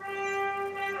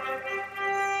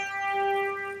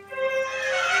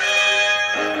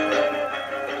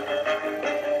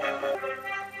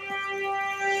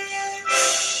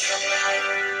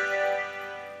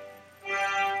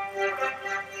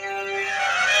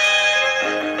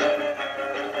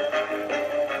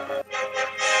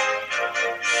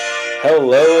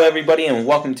Hello, everybody, and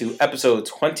welcome to episode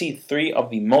 23 of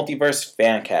the Multiverse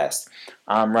Fancast.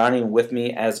 I'm Ronnie, and with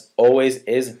me, as always,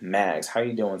 is Mags. How are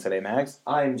you doing today, Mags?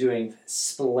 I'm doing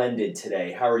splendid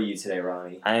today. How are you today,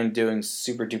 Ronnie? I am doing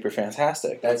super duper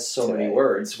fantastic. That's so many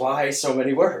words. Why so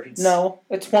many words? No,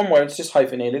 it's one word. It's just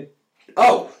hyphenated.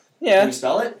 Oh! Yeah. Can you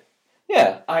spell it?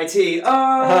 Yeah. I-T.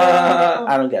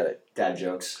 I don't get it. Dad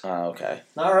jokes. Oh, okay.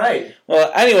 All right.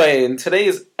 Well, anyway, in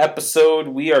today's episode,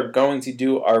 we are going to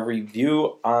do our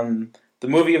review on the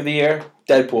movie of the year,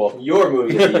 Deadpool. Your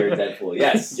movie of the year, Deadpool.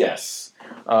 Yes. Yes.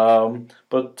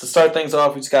 But to start things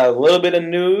off, we just got a little bit of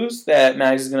news that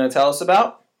Max is going to tell us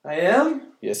about. I am?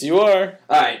 Yes, you are.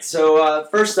 All right. So,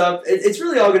 first up, it's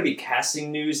really all going to be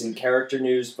casting news and character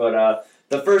news, but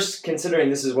the first, considering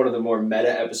this is one of the more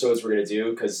meta episodes we're going to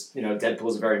do, because,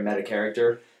 Deadpool's a very meta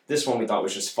character, this one we thought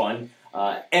was just fun.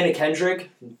 Anna Kendrick,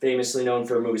 famously known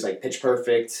for movies like Pitch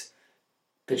Perfect,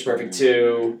 Pitch Perfect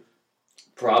 2,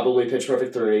 probably Pitch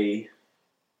Perfect 3.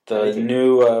 The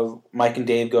new Mike and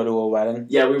Dave Go to a Wedding.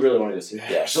 Yeah, we really want to go see that,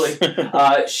 yes.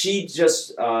 actually. She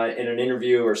just, in an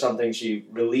interview or something, she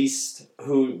released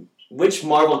which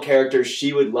Marvel character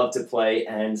she would love to play,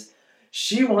 and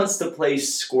she wants to play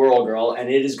Squirrel Girl, and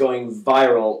it is going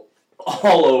viral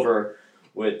all over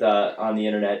on the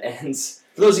internet. And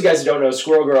for those of you guys who don't know,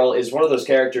 Squirrel Girl is one of those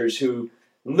characters who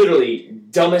literally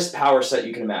dumbest power set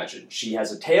you can imagine. She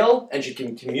has a tail, and she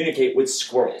can communicate with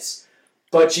squirrels.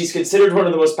 But she's considered one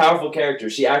of the most powerful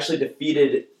characters. She actually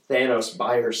defeated Thanos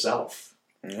by herself.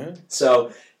 Mm-hmm.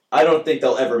 So I don't think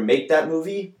they'll ever make that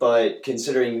movie, but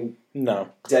considering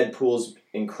Deadpool's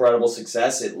incredible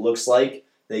success, it looks like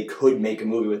they could make a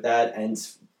movie with that, and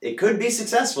it could be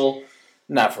successful.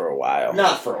 Not for a while.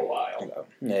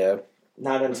 Yeah.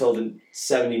 Not until the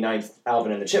 79th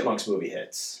Alvin and the Chipmunks movie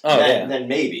hits. Oh, Then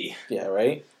maybe. Yeah,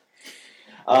 right?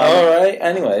 All right,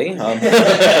 anyway.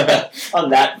 On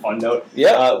that fun note,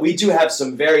 yeah. We do have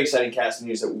some very exciting casting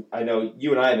news that I know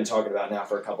you and I have been talking about now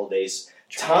for a couple of days.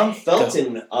 Tom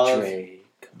Felton of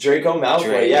Draco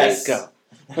Malfoy, yes.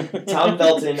 Tom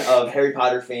Felton of Harry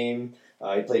Potter fame.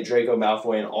 He played Draco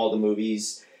Malfoy in all the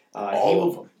movies. All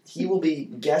of them. He will be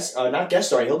not guest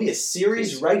starring. He'll be a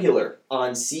series regular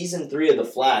on season 3 of The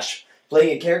Flash,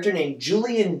 playing a character named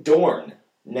Julian Dorn.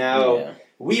 Now,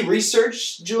 we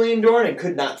researched Julian Dorn and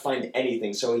could not find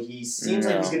anything, so he seems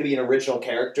like he's going to be an original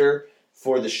character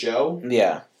for the show.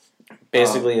 Yeah,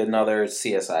 basically another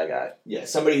CSI guy. Yeah,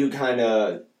 somebody who kind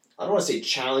of, I don't want to say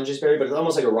challenges Barry, but it's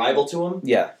almost like a rival to him.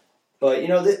 Yeah. But,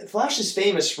 the Flash is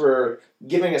famous for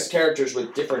giving us characters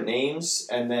with different names,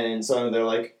 and then suddenly they're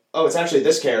like, oh, it's actually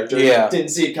this character. Yeah. Didn't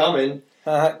see it coming.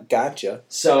 Gotcha.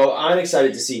 So I'm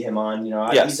excited to see him on.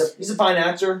 Yes. He's a fine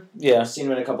actor. Yeah. I've seen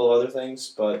him in a couple of other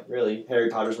things, but really, Harry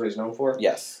Potter's what he's known for.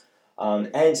 Yes.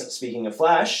 And speaking of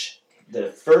Flash, the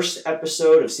first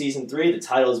episode of season 3, the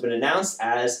title has been announced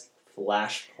as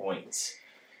Flashpoint.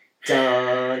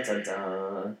 Dun dun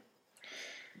dun.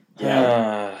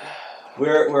 Yeah.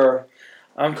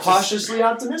 I'm cautiously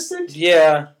optimistic.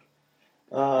 Yeah.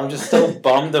 I'm just still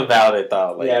bummed about it,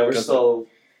 though. We're still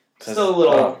a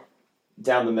little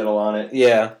down the middle on it.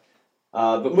 Yeah.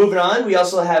 But moving on, we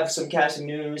also have some casting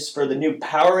news for the new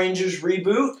Power Rangers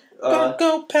reboot.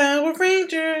 Go Power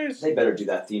Rangers! They better do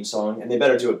that theme song, and they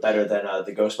better do it better than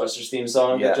the Ghostbusters theme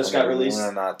song that just got released.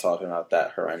 We're not talking about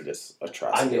that horrendous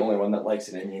atrocity. I'm the only one that likes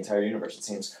it in the entire universe, it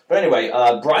seems. But anyway,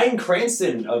 Bryan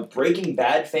Cranston of Breaking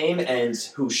Bad fame, and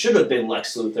who should have been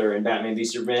Lex Luthor in Batman v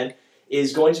Superman,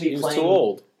 is going to be playing... He's too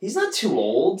old. He's not too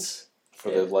old.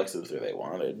 For the Lex Luthor they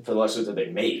wanted. For the Lex Luthor they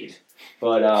made.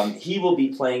 But he will be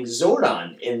playing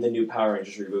Zordon in the new Power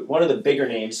Rangers reboot. One of the bigger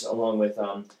names, along with...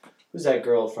 who's that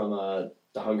girl from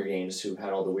the Hunger Games who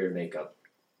had all the weird makeup?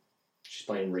 She's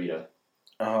playing Rita.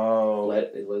 Oh.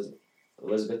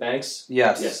 Elizabeth Banks?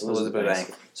 Yes, Elizabeth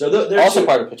Banks. So they're also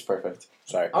part of Pitch Perfect.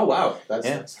 Sorry. Oh, wow.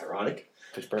 That's ironic.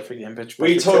 Pitch Perfect and Pitch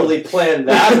Perfect. We totally planned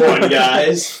that one,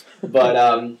 guys. But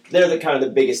they're the kind of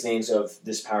the biggest names of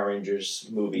this Power Rangers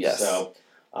movie. Yes. So,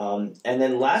 and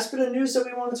then last bit of news that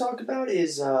we want to talk about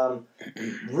is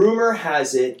rumor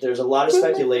has it, there's a lot of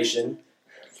speculation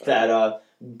that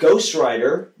Ghost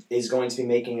Rider is going to be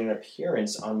making an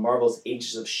appearance on Marvel's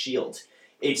Agents of S.H.I.E.L.D.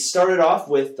 It started off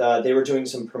with, they were doing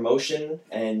some promotion,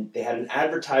 and they had an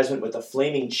advertisement with a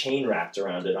flaming chain wrapped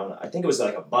around it. I think it was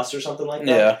like a bus or something like that.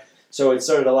 Yeah. So it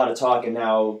started a lot of talk, and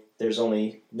now there's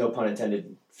only, no pun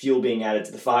intended, fuel being added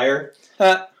to the fire.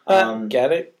 Get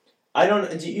it? I don't.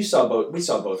 We saw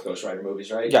both Ghost Rider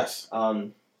movies, right? Yes.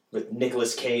 With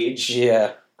Nicolas Cage.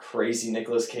 Yeah. Crazy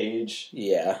Nicolas Cage.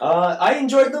 Yeah. I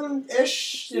enjoyed them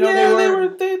ish. They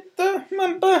were.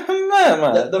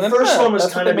 The first one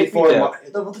was kind of before.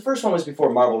 The first one was before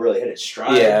Marvel really hit its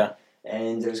stride. Yeah.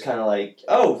 And it was kind of like,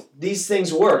 oh, these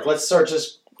things work. Let's start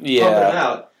just pumping them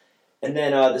out. And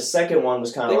then the second one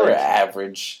was kind of They were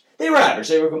average. They were average.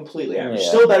 They were completely average. Yeah.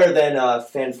 Still better than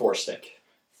Fan Four Stick.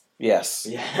 Yes.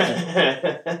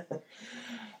 Yeah.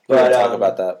 We don't talk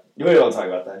about that. We don't talk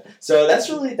about that. So that's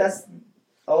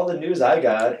all the news I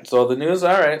got. So the news,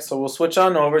 all right. So we'll switch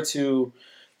on over to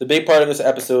the big part of this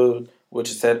episode, which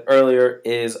I said earlier,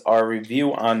 is our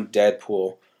review on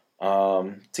Deadpool.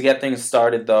 To get things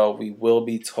started, though, we will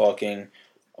be talking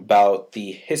about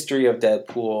the history of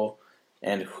Deadpool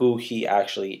and who he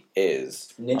actually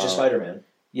is. Ninja Spider-Man.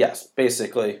 Yes,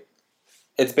 basically.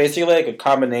 It's basically like a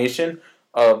combination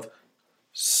of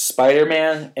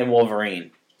Spider-Man and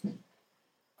Wolverine.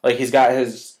 Like, he's got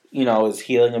his, his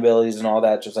healing abilities and all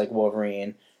that, just like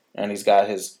Wolverine. And he's got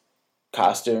his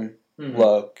costume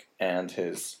look and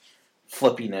his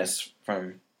flippiness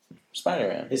from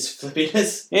Spider-Man. His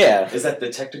flippiness? Yeah. Is that the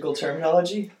technical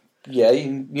terminology? Yeah,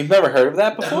 you've never heard of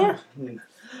that before?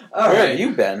 Where have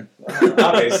you been?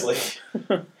 Obviously.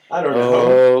 I don't know.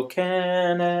 Oh,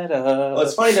 Canada. Well,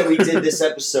 it's funny that we did this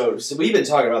episode. So we've been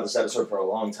talking about this episode for a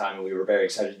long time, and we were very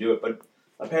excited to do it. But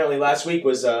apparently last week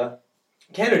was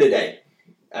Canada Day.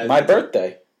 My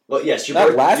birthday. Well, yes,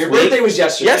 your birthday was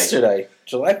yesterday. Yesterday,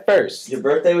 July 1st. Your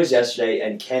birthday was yesterday,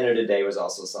 and Canada Day was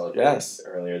also celebrated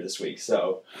earlier this week.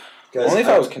 So, only if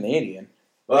I was Canadian.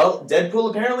 Well, Deadpool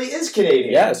apparently is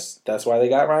Canadian. Yes, that's why they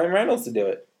got Ryan Reynolds to do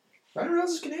it. Ryan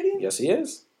Reynolds is Canadian? Yes, he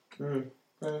is.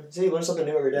 See, you learn something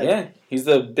new every day. Yeah, he's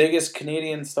the biggest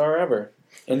Canadian star ever.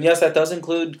 And yes, that does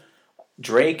include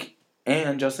Drake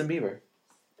and Justin Bieber.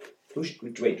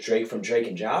 Wait, Drake from Drake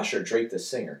and Josh, or Drake the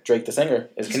singer? Drake the singer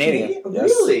is Canadian. Yes.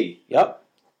 Really? Yep.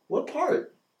 What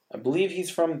part? I believe he's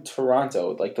from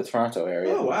Toronto, like the Toronto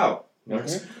area. Oh, wow.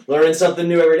 Learning something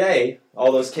new every day.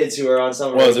 All those kids who are on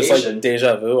summer vacation. Is this like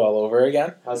deja vu all over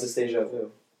again? How's this deja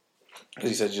vu? Because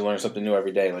you said you learn something new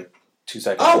every day, like 2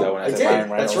 seconds ago when I said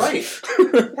Ryan Reynolds. That's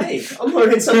right. Hey, I'm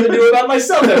learning something new about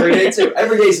myself every day, too.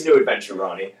 Every day's a new adventure,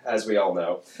 Ronnie, as we all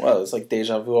know. Well, it's like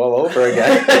deja vu all over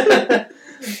again.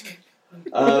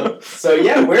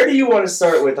 So, where do you want to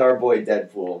start with our boy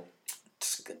Deadpool?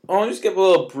 I'll just give a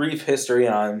little brief history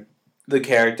on the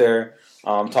character.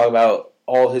 Talk about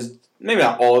maybe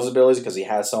not all his abilities because he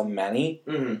has so many,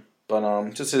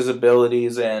 but just his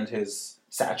abilities and his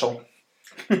satchel.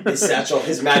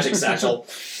 His magic satchel.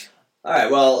 All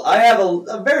right, well, I have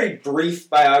a very brief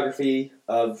biography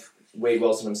of Wade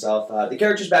Wilson himself. The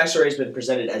character's backstory has been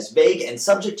presented as vague and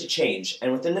subject to change,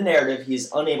 and within the narrative, he is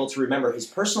unable to remember his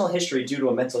personal history due to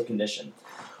a mental condition.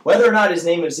 Whether or not his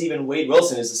name is even Wade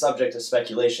Wilson is the subject of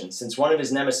speculation, since one of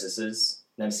his nemesis,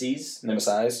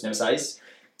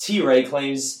 T-Ray,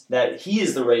 claims that he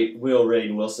is the real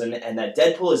Wade Wilson, and that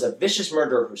Deadpool is a vicious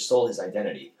murderer who stole his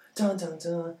identity. Dun, dun,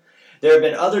 dun. There have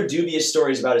been other dubious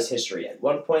stories about his history. At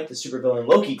one point, the supervillain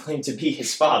Loki claimed to be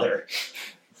his father.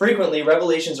 Frequently,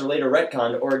 revelations are later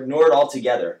retconned or ignored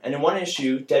altogether, and in one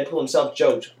issue, Deadpool himself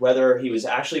joked whether he was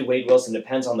actually Wade Wilson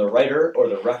depends on the writer or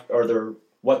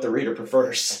what the reader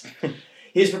prefers.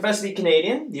 He is professed to be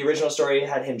Canadian. The original story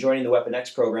had him joining the Weapon X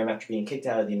program after being kicked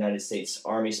out of the United States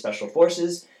Army Special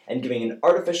Forces and giving an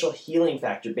artificial healing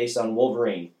factor based on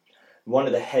Wolverine. One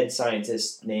of the head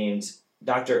scientists named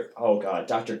Dr.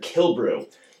 Kilbrew.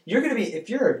 If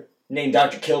you're named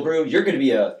Dr. Kilbrew, you're going to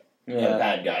be a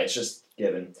bad guy. It's just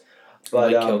given.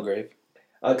 But like Kilgrave.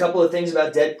 A couple of things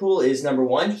about Deadpool is, number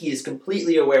one, he is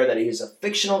completely aware that he is a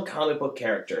fictional comic book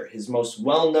character. His most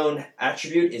well-known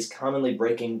attribute is commonly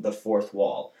breaking the fourth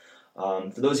wall.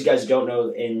 For those of you guys who don't know,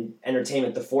 in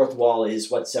entertainment, the fourth wall is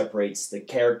what separates the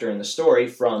character in the story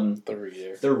from the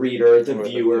reader, the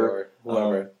viewer.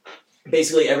 Whoever.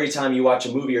 Basically, every time you watch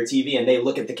a movie or TV and they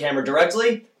look at the camera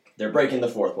directly, they're breaking the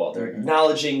fourth wall. They're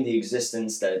acknowledging the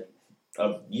existence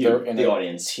of you, the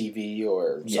audience. TV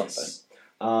or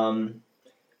something.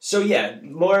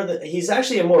 He's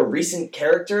actually a more recent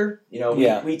character.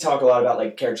 We talk a lot about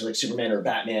like characters like Superman or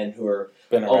Batman who are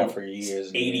been around for years,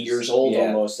 80 years old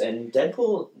almost, and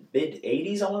Deadpool mid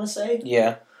 80s, I want to say.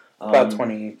 Yeah, about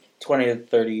 20 to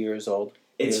 30 years old.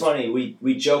 It's funny.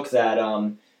 We joke that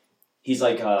he's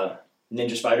like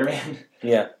Ninja Spider-Man.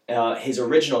 Yeah. His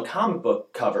original comic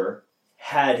book cover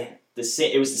had the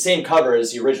same cover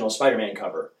as the original Spider-Man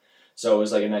cover, so it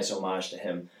was like a nice homage to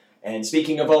him. And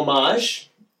speaking of homage,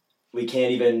 we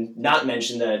can't even not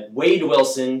mention that Wade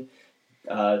Wilson,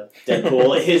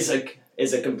 Deadpool,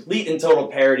 is a complete and total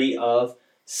parody of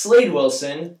Slade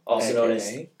Wilson, also known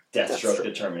as Deathstroke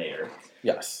the Terminator.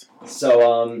 Yes.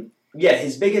 So,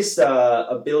 his biggest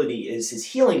ability is his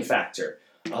healing factor.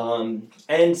 And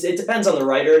it depends on the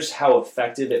writers how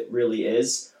effective it really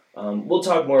is. We'll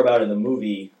talk more about it in the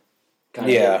movie,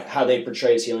 how they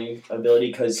portray his healing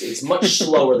ability, because it's much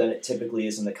slower than it typically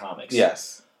is in the comics.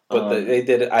 Yes, but they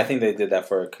did. I think they did that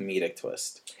for a comedic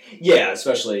twist. Yeah,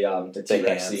 especially the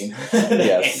T-Rex scene, the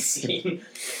hand scene.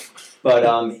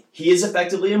 But he is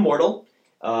effectively immortal.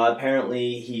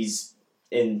 Apparently, he's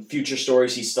in future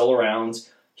stories. He's still around.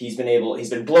 He's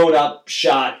been blown up,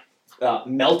 shot.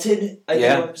 Melted, I think,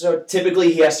 episode.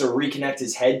 Typically, he has to reconnect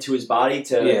his head to his body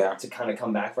to kind of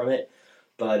come back from it.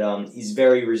 But he's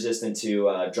very resistant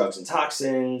to drugs and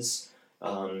toxins.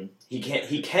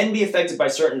 He can be affected by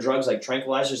certain drugs like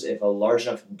tranquilizers if a large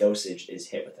enough dosage is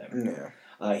hit with him.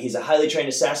 Yeah. He's a highly trained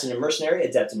assassin and mercenary,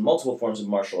 adept in multiple forms of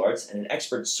martial arts, and an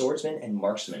expert swordsman and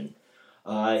marksman.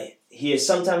 He is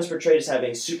sometimes portrayed as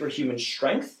having superhuman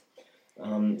strength.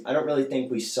 I don't really think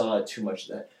we saw too much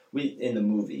of that. In the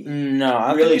movie. No,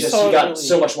 I really he got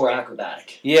so much more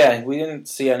acrobatic. Yeah, we didn't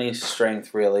see any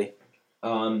strength really.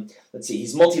 Let's see,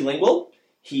 he's multilingual.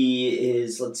 He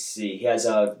has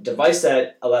a device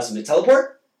that allows him to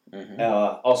teleport.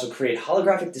 Also create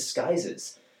holographic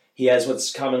disguises. He has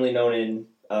what's commonly known in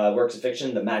works of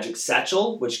fiction, the magic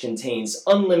satchel, which contains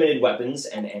unlimited weapons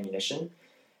and ammunition.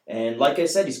 And like I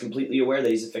said, he's completely aware that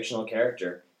he's a fictional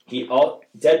character.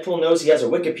 Deadpool knows he has a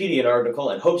Wikipedia article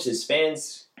and hopes his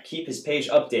fans keep his page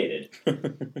updated.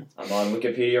 I'm on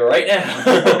Wikipedia right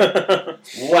now.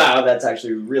 Wow, that's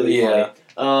actually really funny.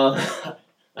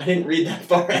 I didn't read that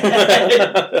far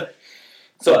ahead.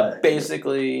 So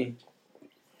basically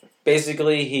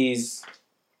he's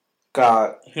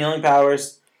got healing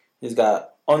powers. He's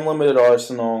got unlimited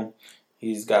arsenal.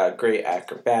 He's got great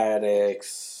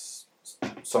acrobatics.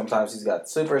 Sometimes he's got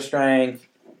super strength.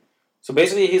 So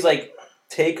basically he's like,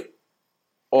 take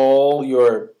all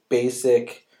your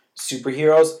basic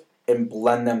superheroes and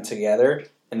blend them together,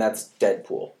 and that's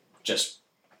Deadpool. Just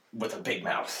with a big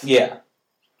mouth. Yeah.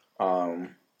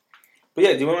 But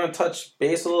yeah, do you want to touch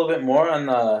base a little bit more on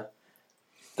the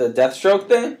Deathstroke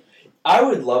thing? I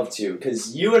would love to,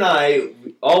 because you and I,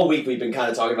 all week we've been kind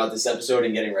of talking about this episode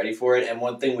and getting ready for it, and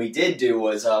one thing we did do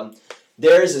was,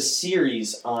 there's a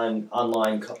series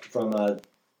online from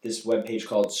this webpage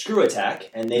called Screw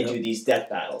Attack, and they do these death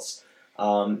battles.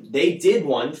 They did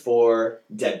one for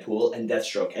Deadpool and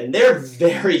Deathstroke, and they're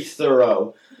very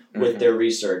thorough with their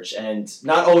research, and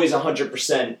not always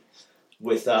 100%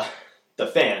 with the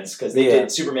fans, because they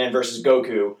did Superman versus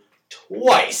Goku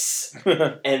twice,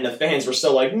 and the fans were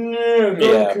still like, no,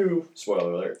 Goku.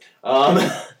 Spoiler alert.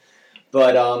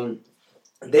 But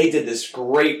they did this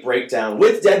great breakdown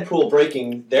with Deadpool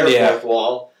breaking their fourth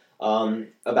wall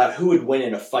about who would win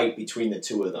in a fight between the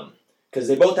two of them. Because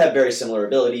they both have very similar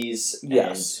abilities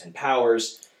and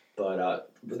powers, but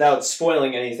without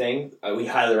spoiling anything, we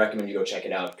highly recommend you go check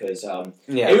it out, because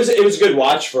it was a good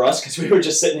watch for us, because we were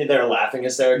just sitting there laughing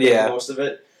hysterically for most of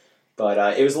it.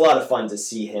 But it was a lot of fun to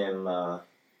see him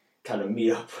kind of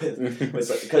meet up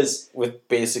with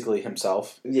basically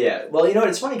himself. Yeah, well, you know what,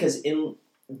 it's funny, because in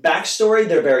backstory,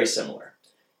 they're very similar.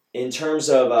 In terms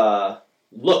of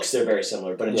looks, they're very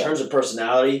similar, but in terms of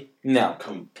personality, no,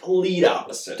 complete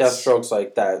opposites. Deathstroke's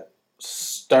like that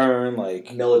stern,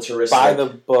 like militaristic, by the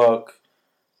book,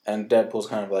 and Deadpool's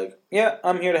kind of like, yeah,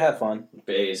 I'm here to have fun.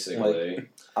 Basically, like,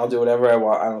 I'll do whatever I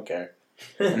want. I don't care,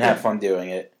 and have fun doing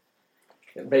it.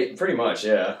 Pretty much,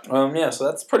 yeah. So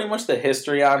that's pretty much the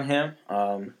history on him.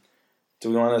 Do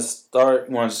we want to start?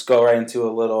 You want to just go right into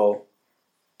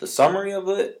the summary of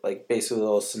it, like basically a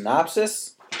little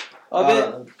synopsis of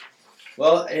it?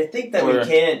 Well, I think that we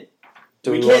can't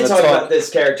talk about this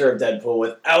character of Deadpool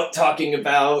without talking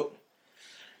about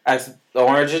the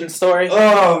origin story.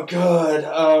 Oh,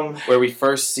 God. Where we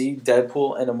first see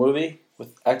Deadpool in a movie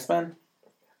with X-Men.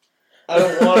 I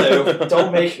don't want to.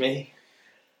 Don't make me.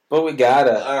 But we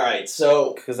gotta. All right,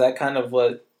 so because that kind of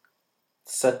what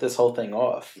set this whole thing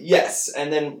off. Yes,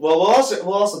 and then we'll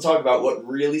also talk about what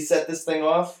really set this thing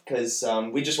off, because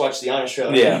we just watched the Honest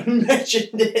trailer and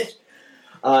mentioned it.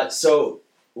 So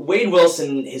Wade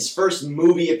Wilson, his first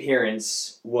movie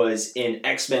appearance was in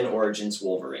X-Men Origins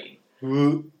Wolverine.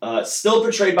 Still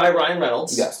portrayed by Ryan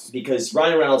Reynolds. Yes, because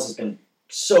Ryan Reynolds has been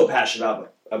so passionate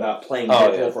about playing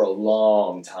Deadpool for a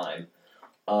long time.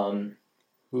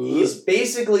 He's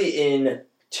basically in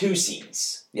two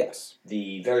scees. Yes.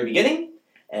 The very beginning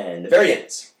and the very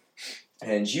end.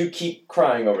 And you keep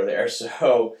crying over there,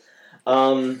 so...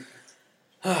 Alright,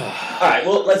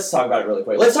 well, let's talk about it really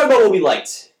quick. Let's talk about what we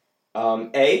liked.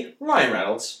 Ryan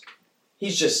Reynolds.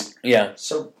 He's just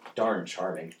so darn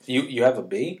charming. You have a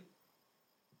B?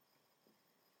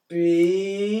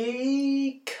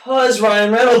 Because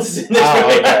Ryan Reynolds is in this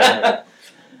movie. Okay.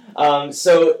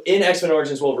 So in X-Men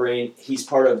Origins Wolverine, he's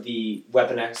part of the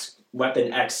Weapon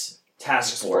X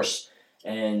task force,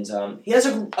 and he has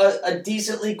a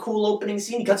decently cool opening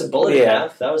scene. He cuts a bullet in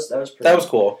half. That was pretty. That was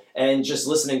cool. And just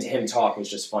listening to him talk was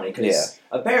just funny because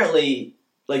apparently,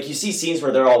 like, you see scenes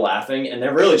where they're all laughing, and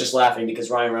they're really just laughing because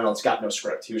Ryan Reynolds got no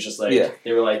script. He was just like,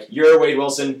 they were like, "You're Wade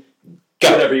Wilson,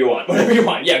 go whatever you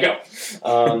want, yeah,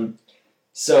 go."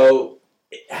 So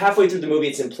halfway through the movie,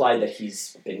 it's implied that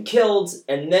he's been killed,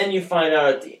 and then you find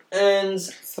out at the end,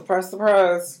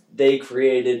 surprise, they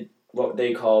created what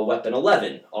they call Weapon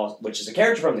 11, which is a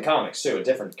character from the comics too, a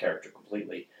different character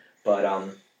completely.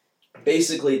 But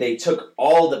basically, they took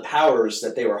all the powers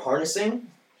that they were harnessing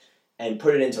and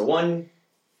put it into one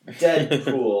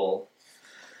Deadpool.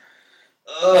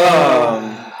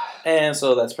 And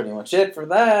so that's pretty much it for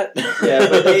that. Yeah,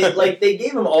 but they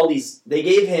gave him all these. They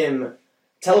gave him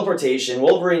teleportation,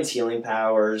 Wolverine's healing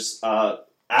powers,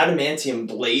 adamantium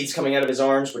blades coming out of his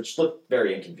arms, which look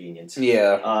very inconvenient.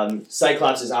 Yeah.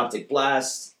 Cyclops' optic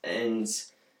blast, and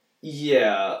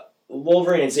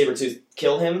Wolverine and Sabretooth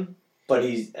kill him, but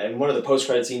in one of the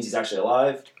post-credit scenes, he's actually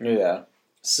alive. Yeah.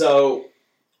 So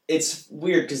it's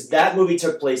weird because that movie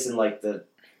took place in like the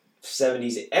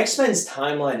 70s. X-Men's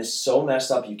timeline is so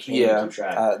messed up you can't even keep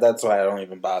track. That's why I don't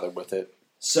even bother with it.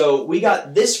 So we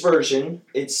got this version.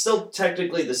 It's still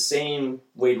technically the same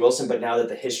Wade Wilson, but now that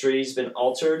the history's been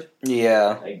altered,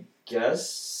 I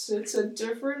guess it's a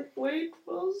different Wade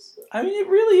Wilson. I mean, it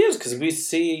really is because we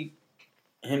see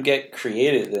him get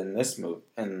created in this movie,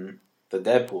 in the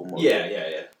Deadpool movie.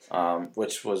 Yeah.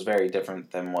 Which was very different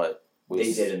than what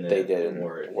they did in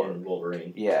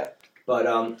Wolverine. Yeah. But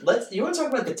you want to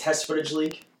talk about the test footage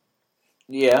leak?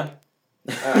 Yeah.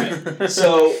 All right.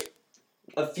 So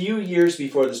a few years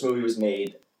before this movie was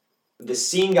made, the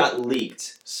scene got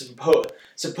leaked,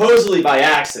 supposedly by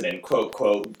accident, quote,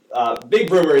 quote.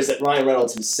 Big rumor is that Ryan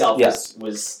Reynolds himself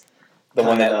was the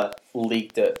one that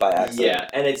leaked it by accident. Yeah,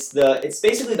 and it's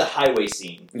basically the highway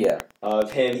scene. Yeah.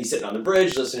 Of him, he's sitting on the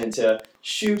bridge listening to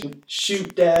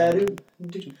shoot dad.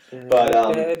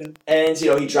 But and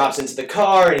he drops into the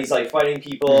car and he's like fighting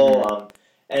people.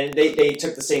 And they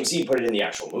took the same scene, put it in the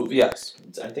actual movie. Yes.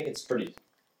 I think it's pretty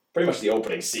much the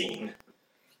opening scene.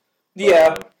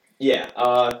 Yeah.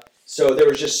 So there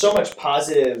was just so much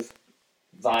positive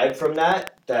vibe from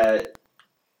that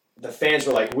the fans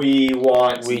were like, we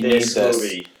want this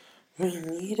movie. We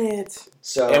need it.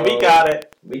 And we got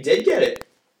it. We did get it.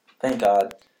 Thank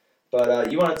God.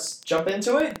 But you want to jump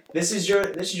into it? This is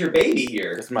your baby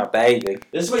here. This is my baby.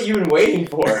 This is what you've been waiting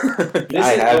for.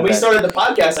 When we started the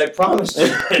podcast, I promised you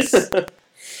this.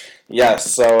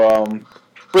 Yes, so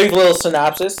brief little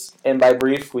synopsis, and by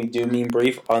brief, we do mean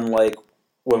brief, unlike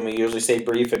when we usually say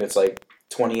brief and it's like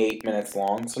 28 minutes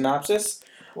long synopsis.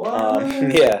 What?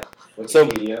 Yeah.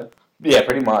 Wikipedia. So, yeah,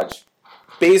 pretty much.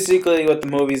 Basically, what the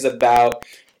movie's about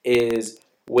is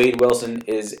Wade Wilson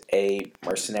is a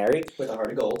mercenary. With a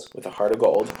heart of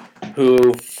gold.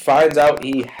 Who finds out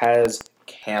he has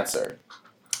cancer.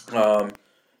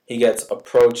 He gets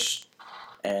approached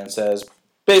and says,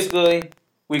 basically,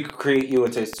 we could create you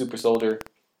into a super soldier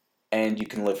and you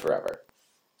can live forever.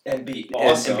 And be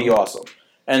awesome.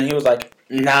 And he was like,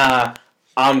 nah,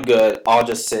 I'm good. I'll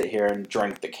just sit here and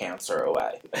drink the cancer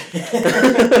away.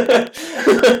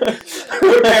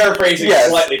 We're paraphrasing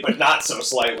slightly, but not so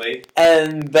slightly.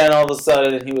 And then all of a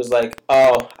sudden, he was like,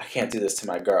 oh, I can't do this to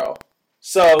my girl.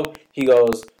 So he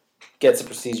goes, gets a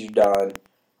procedure done.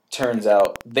 Turns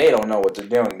out they don't know what they're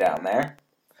doing down there.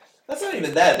 That's not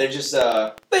even that. They're just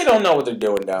they don't know what they're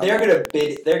doing down there.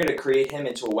 They're gonna create him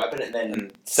into a weapon and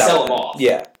then sell him off.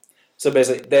 Yeah. So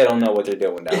basically, they don't know what they're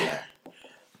doing down there.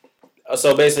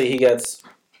 So basically, he gets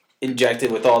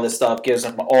injected with all this stuff, gives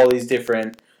him all these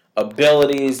different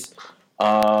abilities,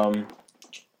 blows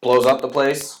up the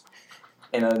place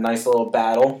in a nice little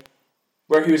battle.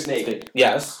 Where he was naked.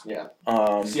 Yes. Yeah.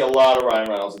 You see a lot of Ryan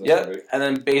Reynolds in this movie. And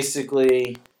then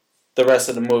basically, the rest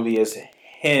of the movie is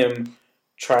him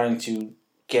trying to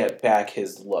get back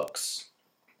his looks.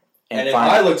 And if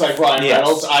I looked like Ryan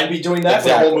Reynolds, I'd be doing that for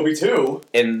the whole movie too.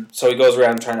 And so he goes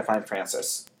around trying to find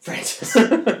Francis. By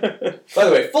the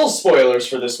way, full spoilers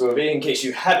for this movie, in case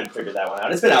you haven't figured that one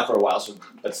out. It's been out for a while,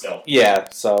 but still. Yeah,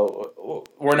 so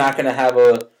we're not going to have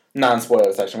a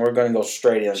non-spoiler section. We're going to go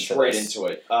straight into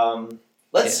it.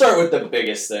 Let's start with the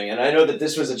biggest thing, and I know that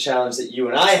this was a challenge that you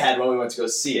and I had when we went to go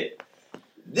see it.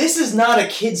 This is not a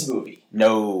kids' movie.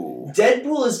 No.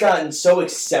 Deadpool has gotten so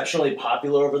exceptionally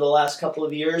popular over the last couple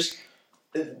of years.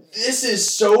 This is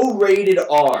so rated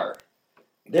R.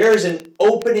 There is an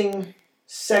opening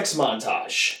sex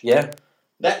montage. Yeah.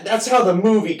 That's how the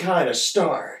movie kind of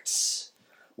starts.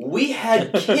 we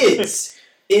had kids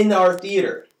in our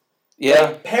theater. Yeah.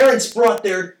 Like, parents brought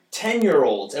their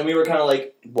 10-year-olds, and we were kind of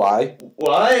like, Why?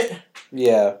 what?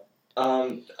 Yeah.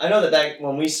 I know that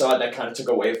when we saw it, that kind of took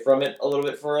away from it a little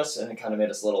bit for us, and it kind of made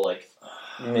us a little like...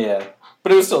 Yeah.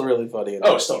 But it was still really funny.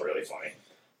 Oh, it's still really funny.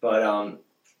 But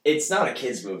it's not a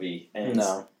kids' movie, and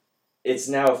No. it's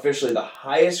now officially the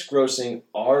highest-grossing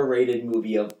R-rated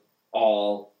movie of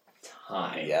all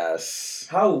time. Yes.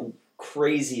 How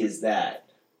crazy is that?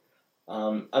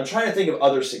 I'm trying to think of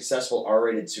other successful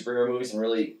R-rated superhero movies, and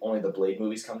really only the Blade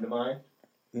movies come to mind.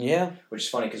 Yeah. Which is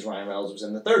funny because Ryan Reynolds was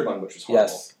in the third one, which was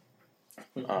horrible. Yes.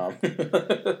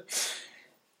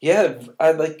 Yeah,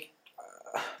 I like.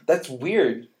 That's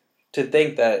weird to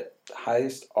think that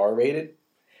highest R-rated.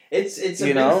 It's a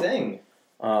big thing.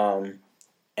 And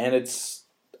it's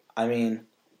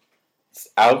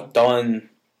outdone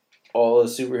all the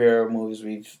superhero movies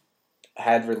we've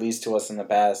had released to us in the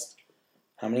past.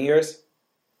 How many years?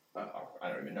 I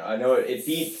don't even know. I know it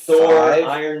beat Thor, 5?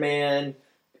 Iron Man,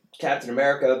 Captain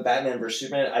America, Batman vs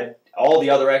Superman, all the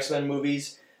other X-Men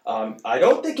movies. I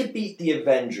don't think it beat the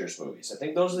Avengers movies. I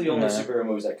think those are the only superhero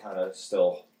movies that kind of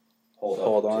still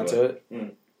hold on to it.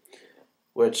 Mm.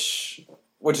 Which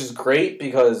is great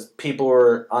because people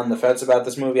were on the fence about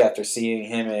this movie after seeing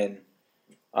him in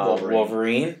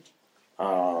Wolverine.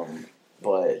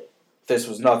 But this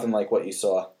was nothing like what you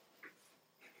saw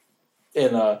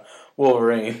in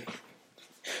Wolverine.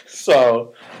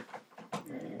 So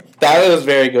that was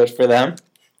very good for them.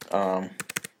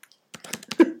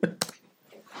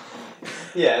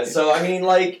 Yeah, so I mean,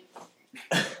 like,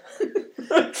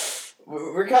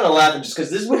 we're kind of laughing just because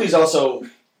this movie's also,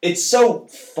 it's so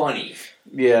funny.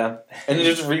 Yeah, and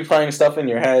you're just replaying stuff in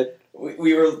your head.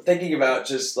 We were thinking about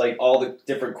just, like, all the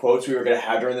different quotes we were going to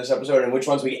have during this episode and which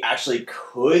ones we actually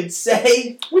could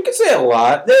say. We could say a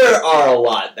lot. There are a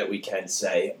lot that we can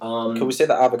say. Could we say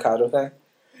the avocado thing?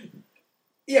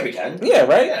 Yeah, we can. Yeah,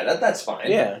 right? Yeah, that's fine.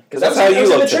 Yeah, because that's how you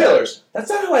look in the trailers. That's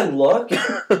not how I look.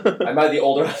 I might be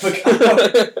older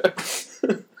avocado.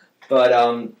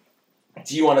 But,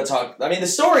 do you want to talk... I mean, the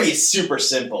story is super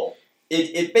simple.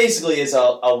 It basically is a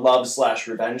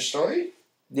love/revenge story.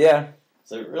 Yeah. Is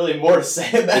there really more to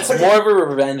say about it? It's more of a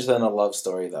revenge than a love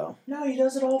story, though. No, he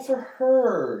does it all for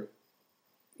her.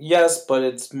 Yes, but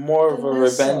it's more of a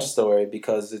revenge story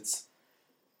because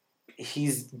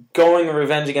he's going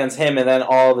revenge against him, and then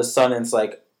all of a sudden it's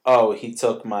like, oh, he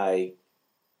took my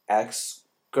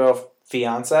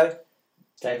fiance?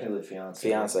 Technically fiance.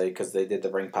 Fiance, because they did the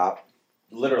ring pop.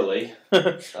 Literally.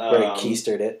 Where he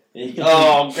keistered it.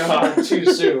 Oh, God, too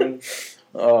soon.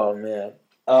 Oh, man.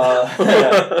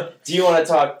 Do you want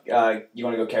to talk, you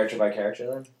want to go character by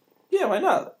character then? Yeah, why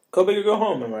not? Go big or go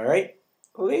home, am I right?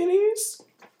 Ladies?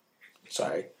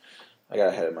 Sorry. I got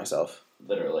ahead of myself.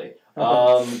 Literally.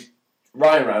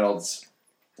 Ryan Reynolds.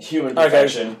 Human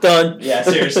perfection. Okay, done. Yeah,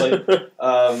 seriously.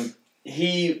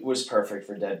 He was perfect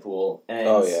for Deadpool.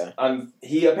 And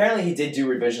he apparently he did do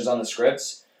revisions on the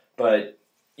scripts, but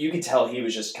you could tell he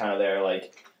was just kind of there,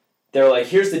 like, they were like,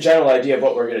 here's the general idea of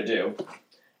what we're going to do.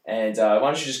 And why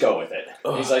don't you just go with it?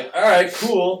 He's like, all right,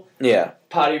 cool. Yeah.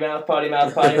 Potty mouth, potty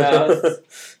mouth, potty mouth.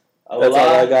 That's all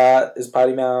I got is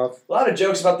potty mouth. A lot of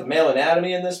jokes about the male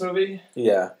anatomy in this movie.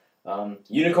 Yeah.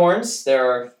 Unicorns. There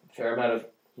are a fair amount of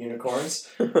unicorns.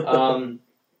 I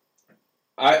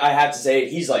have to say,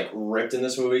 he's, like, ripped in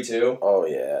this movie, too. Oh,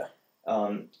 yeah.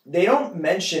 They don't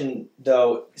mention,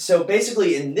 though... So,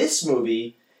 basically, in this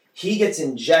movie, he gets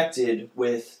injected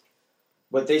with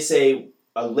what they say...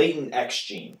 a latent X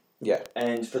gene. Yeah.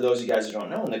 And for those of you guys who don't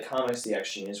know, in the comics, the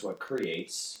X gene is what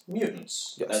creates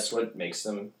mutants. Yes. That's what makes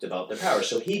them develop their powers.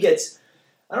 So he gets...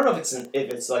 I don't know if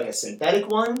it's like a synthetic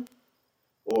one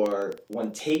or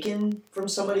one taken from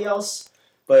somebody else,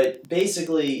 but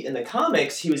basically, in the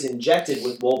comics, he was injected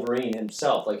with Wolverine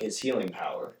himself, like his healing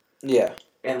power. Yeah.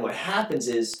 And what happens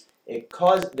is...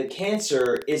 the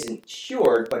cancer isn't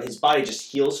cured, but his body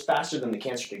just heals faster than the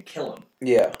cancer can kill him.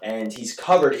 Yeah. And he's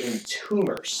covered in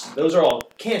tumors. Those are all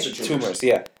cancer tumors. Tumors,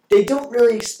 yeah. They don't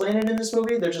really explain it in this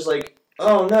movie. They're just like,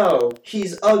 oh no,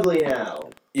 he's ugly now.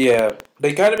 Yeah.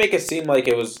 They kind of make it seem like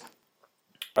it was...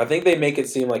 I think they make it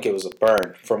seem like it was a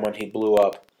burn from when he blew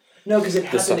up. No, because it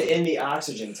happened in the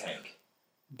oxygen tank.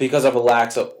 Because of a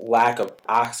lack of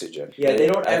oxygen. Yeah, they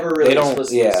don't ever really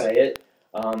explicitly say it.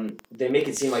 They make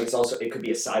it seem like it could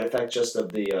be a side effect just of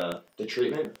the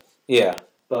treatment. Yeah.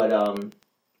 But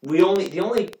the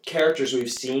only characters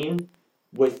we've seen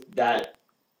with that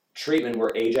treatment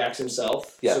were Ajax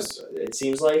himself. Yes. So it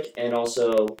seems like, and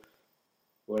also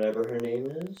whatever her name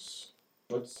is.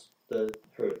 What's her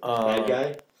bad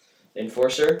guy?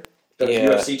 Enforcer? The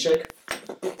UFC chick?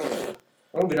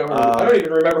 I don't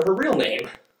even remember her real name.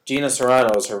 Gina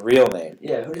Carano is her real name.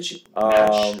 Yeah, who did she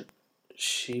match?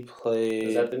 She played...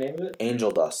 Is that the name of it?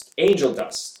 Angel Dust. Angel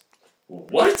Dust.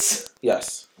 What?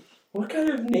 Yes. What kind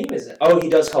of name is it? Oh, he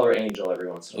does call her Angel every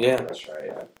once in a while. Yeah. That's right,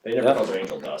 yeah. They never called her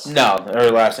Angel Dust. No,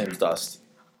 her last name's Dust.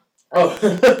 Oh.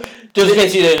 Just in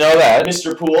case you didn't know that.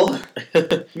 Mr. Pool.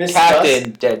 Miss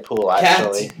Captain Deadpool,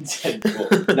 actually. Captain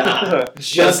Deadpool. Nah,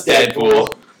 just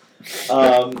Deadpool.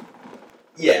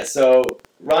 Yeah, so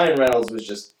Ryan Reynolds was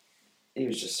just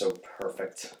so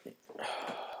perfect.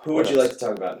 Who would you like to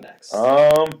talk about next?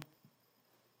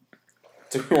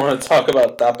 Do we want to talk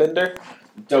about Dopinder?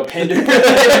 Dopinder.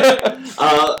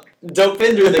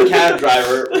 Dopinder, the cab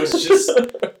driver, was just.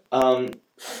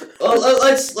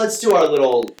 Let's do our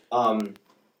little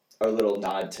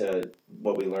nod to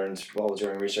what we learned while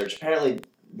doing research. Apparently,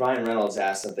 Ryan Reynolds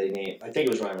asked that they name. I think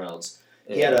it was Ryan Reynolds.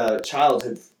 Yeah. He had a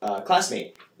childhood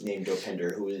classmate named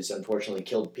Dopinder who was unfortunately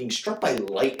killed being struck by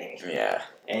lightning. Yeah.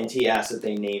 And he asked that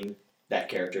they name that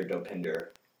character Dopinder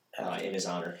in his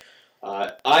honor.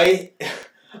 I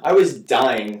was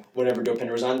dying whenever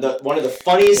Dopinder was on. One of the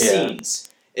funniest scenes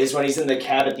is when he's in the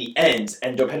cab at the end,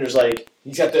 and Dopinder's like,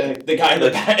 he's got the guy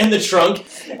in the trunk,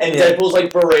 and Deadpool's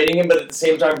like berating him, but at the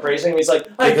same time praising him. He's like,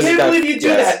 I can't believe you do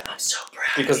that. I'm so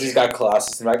proud because of you. He's got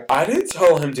Colossus, and like, I didn't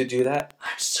tell him to do that.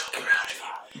 I'm so proud of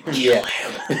you. Kill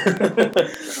him.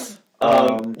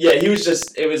 Yeah, he was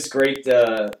just, it was great.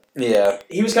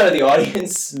 He was kind of the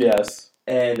audience. Yes.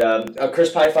 And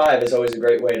Chris Pie 5 is always a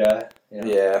great way to,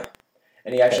 Yeah.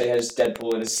 And he actually has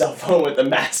Deadpool in his cell phone with the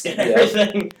mask and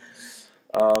everything.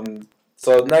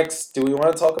 So next, do we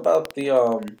want to talk about the,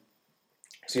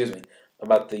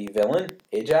 about the villain,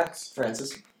 Ajax?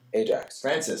 Ajax.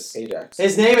 Francis. Ajax.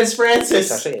 His name is Francis.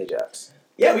 It's actually Ajax.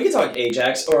 Yeah, we can talk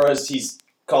Ajax, or as he's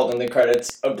called in the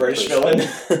credits, a British villain.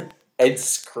 Ed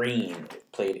Skrein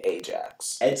played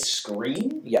Ajax. Ed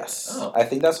Skrein? Yes. Oh. I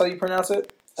think that's how you pronounce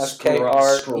it. Skrein.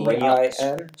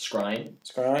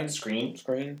 Screen.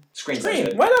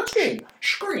 Why not Screen?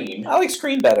 Screen. I like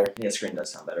Screen better. Yeah, Screen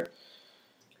does sound better.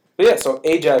 But yeah, so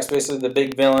Ajax, basically the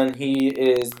big villain, he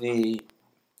is the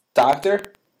doctor.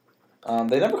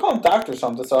 They never call him Doctor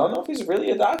something, so I don't know if he's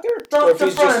really a doctor. Dr.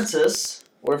 Francis.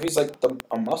 Or if he's like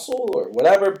a muscle or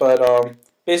whatever, but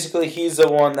basically he's the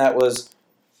one that was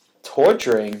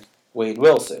torturing Wade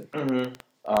Wilson.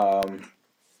 Mm-hmm.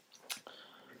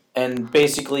 And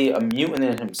basically a mutant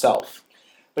in himself.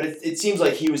 But it seems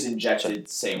like he was injected the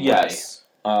same way. Yes.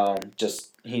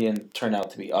 Just he didn't turn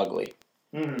out to be ugly.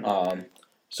 Mm-hmm.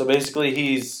 So basically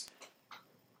he's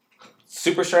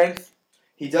super strength.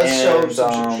 He does show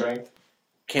super strength.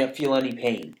 Can't feel any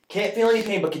pain. Can't feel any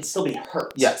pain, but can still be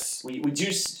hurt. Yes. We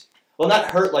do. Well,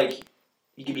 not hurt. Like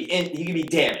he could be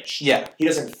damaged. Yeah. He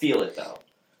doesn't feel it though.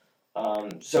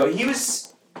 So he was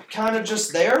kind of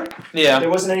just there. Yeah. There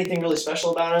wasn't anything really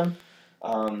special about him.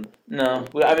 No,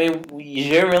 I mean you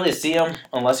didn't really see him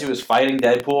unless he was fighting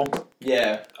Deadpool.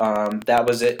 Yeah. That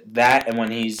was it. That and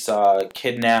when he's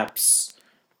kidnaps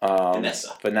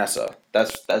Vanessa.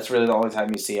 That's really the only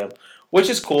time you see him. Which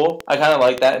is cool. I kind of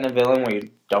like that in a villain where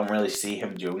you don't really see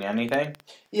him doing anything.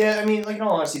 Yeah, I mean, like, in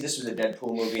all honesty, this was a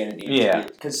Deadpool movie and it needed to be.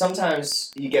 Because sometimes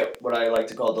you get what I like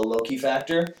to call the Loki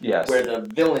factor. Yes. Where the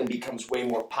villain becomes way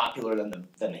more popular than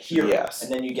the hero. Yes. And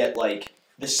then you get, like,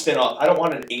 the spin-off. I don't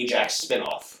want an Ajax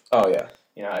spin-off. Oh, yeah.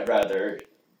 You know, I'd rather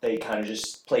they kind of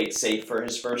just play it safe for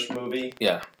his first movie.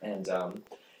 Yeah. And,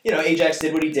 Ajax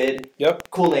did what he did. Yep.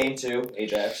 Cool name, too.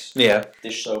 Ajax. Yeah.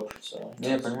 Dish soap. So,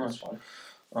 yeah, pretty much. Fun.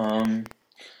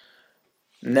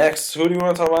 Next, who do you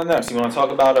want to talk about next? You want to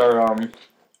talk about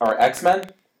our X-Men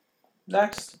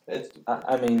next?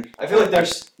 I feel like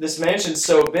this mansion's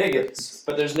so big,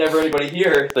 but there's never anybody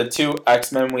here. The two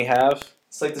X-Men we have.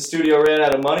 It's like the studio ran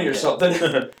out of money or something.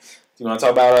 Do you want to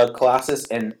talk about Colossus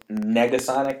and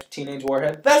Negasonic Teenage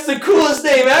Warhead? That's the coolest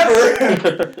name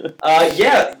ever!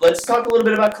 Yeah, let's talk a little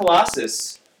bit about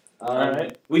Colossus.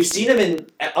 Alright. We've seen him in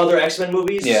other X-Men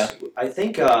movies. Yeah. I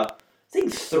think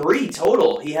 3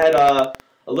 total. He had a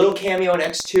little cameo in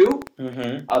X2.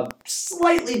 Mm-hmm. A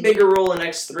slightly bigger role in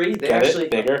X3.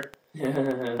 Bigger?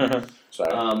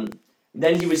 Sorry.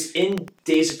 Then he was in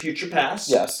Days of Future Past.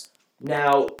 Yes.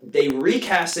 Now, they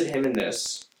recasted him in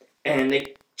this, and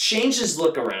they changed his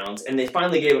look around, and they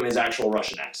finally gave him his actual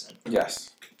Russian accent.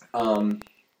 Yes.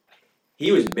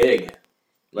 He was big.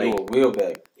 Like real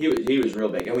big. He was real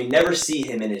big, and we never see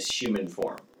him in his human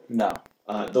form. No.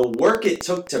 The work it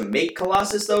took to make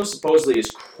Colossus, though, supposedly is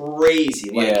crazy.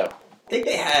 Yeah. I think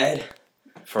they had...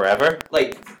 Forever?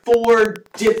 4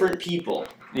 different people.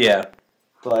 Yeah.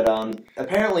 But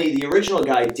apparently the original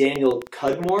guy, Daniel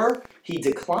Cudmore, he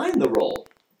declined the role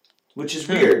which is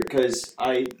weird because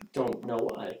I don't know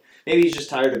why. Maybe he's just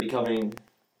tired of becoming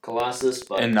Colossus,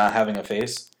 but and not having a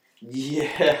face.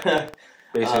 Yeah.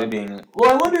 Basically being.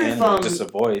 Well, I wonder if just a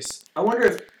voice. I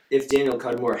wonder if Daniel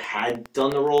Cudmore had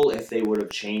done the role, if they would have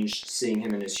changed seeing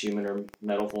him in his human or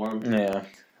metal form. Yeah.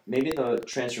 Maybe the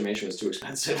transformation was too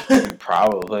expensive.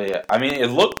 Probably. I mean, it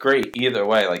looked great either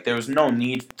way. Like, there was no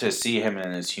need to see him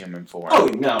in his human form. Oh,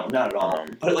 no, not at all.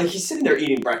 But, like, he's sitting there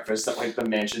eating breakfast at, like, the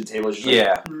mansion table. Just,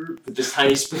 like, with this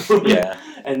tiny spoon.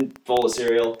 And bowl of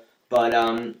cereal. But,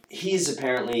 he's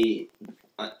apparently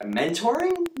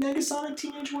mentoring Negasonic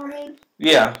Teenage Warhead?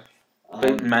 Yeah.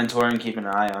 Mentoring, keeping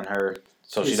an eye on her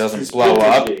so she doesn't blow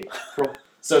up.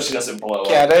 So she doesn't blow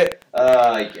Get up. it?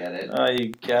 I get it. You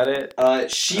get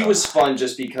it? She was fun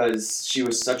just because she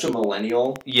was such a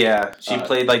millennial. Yeah, she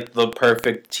played, like, the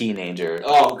perfect teenager.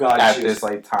 Oh, God. At this,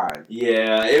 like, time.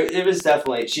 Yeah, it was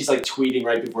definitely... She's, like, tweeting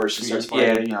right before she starts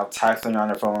playing. Yeah, texting on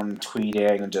her phone,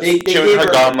 tweeting, and just they chewing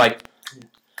her gum, like...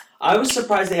 I was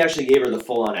surprised they actually gave her the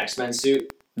full-on X-Men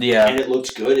suit. Yeah. And it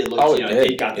looked good. It looked,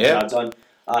 they got the job done.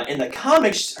 In the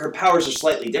comics, her powers are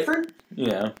slightly different.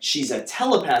 Yeah. She's a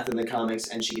telepath in the comics,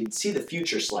 and she can see the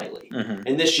future slightly. Mm-hmm.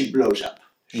 In this, she blows up.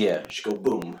 Yeah. She go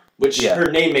boom. Which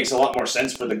her name makes a lot more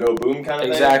sense for the go boom kind of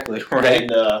thing. Exactly, right.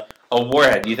 And, a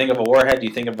warhead. You think of a warhead, you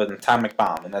think of an atomic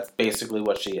bomb, and that's basically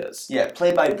what she is. Yeah,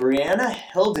 played by Brianna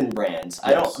Hildenbrand.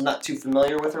 Yes. I'm not too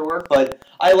familiar with her work, but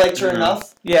I liked her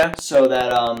enough. Yeah. So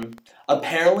that,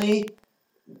 apparently...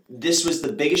 This was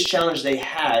the biggest challenge they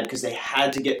had because they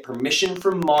had to get permission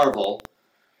from Marvel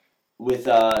with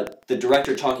the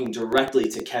director talking directly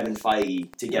to Kevin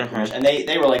Feige to get permission. And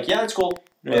they were like, yeah, it's cool.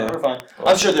 We're fine.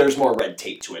 I'm sure there's more red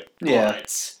tape to it. Yeah.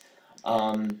 But,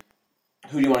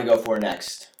 who do you want to go for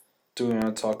next? Do we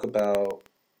want to talk about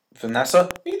Vanessa?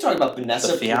 We can talk about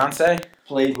Vanessa. The fiance?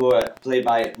 Played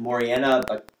by Moriana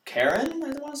Baccarin,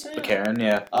 I want to say. Baccarin,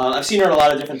 yeah. I've seen her in a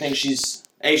lot of different things. She's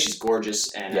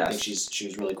gorgeous, and I think she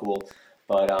was really cool.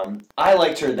 But I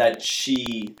liked her that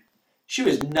she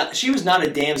was not a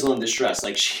damsel in distress.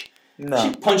 Like she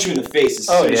punched you in the face as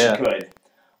soon as she could.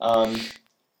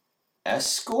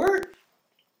 Escort?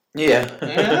 Yeah.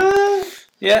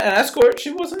 Yeah, an escort. She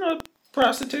wasn't a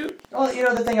prostitute. Well,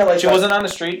 the thing I like. She wasn't on the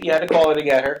street. You had to call her to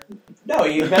get her. No,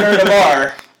 you met her at a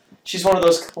bar. She's one of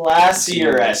those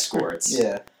classier escorts.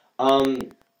 Yeah.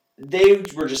 They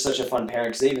were just such a fun pairing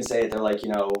because they even say it. They're like,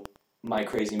 my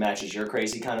crazy matches your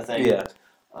crazy kind of thing. Yeah.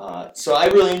 So I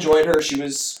really enjoyed her. She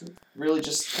was really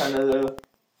just kind of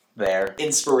the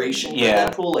inspiration for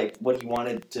Deadpool. Like what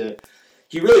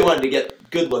he really wanted to get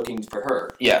good looking for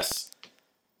her. Yes.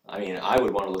 I mean, I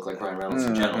would want to look like Ryan Reynolds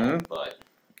in general, but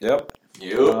yep.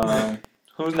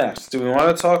 Who's next? Do we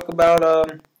want to talk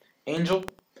about Angel?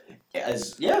 Yeah,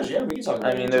 we can talk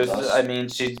about. I mean,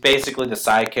 she's basically the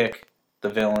sidekick. The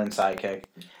villain sidekick.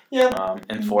 Yeah.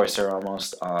 Enforcer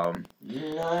almost.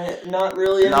 Not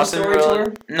really any story to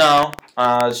her? No.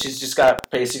 She's just got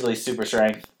basically super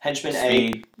strength. Henchman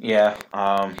speed. A. Yeah.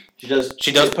 She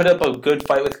does put up a good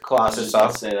fight with Colossus. I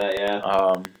was just gonna say that,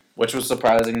 yeah. Which was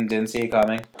surprising, didn't see it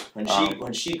coming.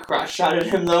 When she crash-shotted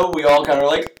him though, we all kind of were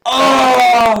like,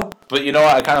 oh! But you know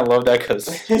what? I kind of love that because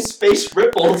his face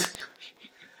rippled.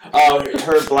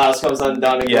 Her blouse comes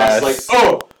undone and glass like,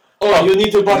 oh, you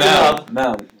need to button up.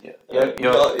 No.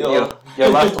 Your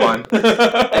left one.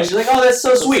 And she's like, oh, that's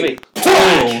so sweet.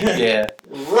 Yeah.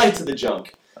 Right to the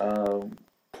junk.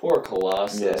 Poor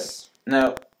Colossus. Yeah.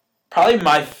 No, probably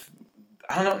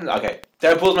I don't know. Okay.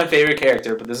 Deadpool's my favorite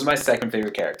character, but this is my second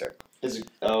favorite character.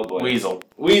 Oh, boy.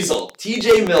 Weasel.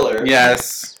 T.J. Miller.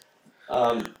 Yes.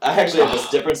 I actually have a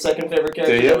different second favorite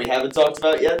character that we haven't talked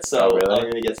about yet, so I'm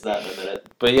going to get to that in a minute.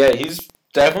 But yeah, he's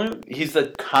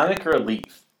the comic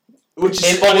relief. Which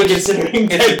is funny considering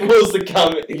Deadpool's the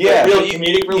real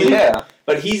comedic relief. Yeah.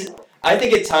 But I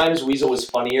think at times Weasel was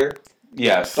funnier.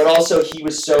 Yes. But also he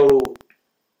was so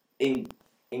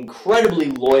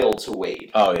incredibly loyal to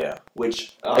Wade. Oh, yeah.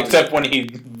 Which... except when he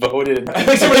voted...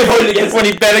 against when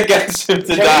he bet against him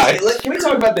to die. Can we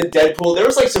talk about the Deadpool? There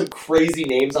was some crazy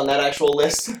names on that actual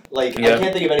list. I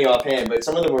can't think of any offhand, but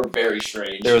some of them were very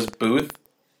strange. There was Booth.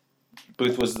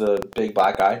 Booth was the big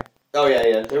black guy. Oh,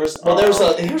 yeah. There was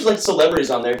celebrities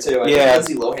on there, too. I think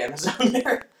Lindsay Lohan was on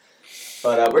there.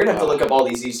 But we're going to have to look up all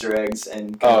these Easter eggs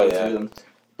and go through them.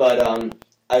 But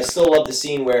I still love the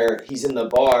scene where he's in the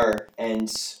bar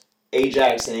and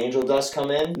Ajax and Angel Dust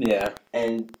come in. Yeah.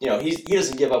 And, he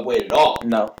doesn't give up Wade at all.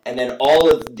 No. And then all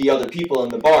of the other people in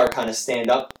the bar kind of stand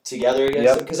up together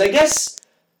against him. Because I guess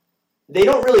They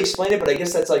don't really explain it, but I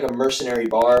guess that's like a mercenary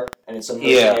bar, and it's a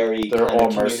mercenary they're kind all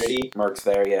of community. mercs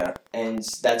there, yeah. And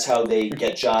that's how they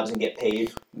get jobs and get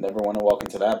paid. Never want to walk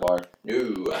into that bar.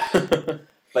 No.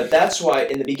 But that's why,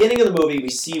 in the beginning of the movie, we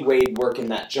see Wade working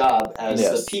that job as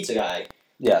the pizza guy.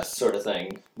 Yes. Sort of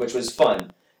thing, which was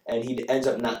fun. And he ends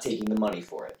up not taking the money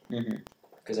for it.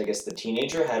 Because I guess the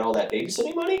teenager had all that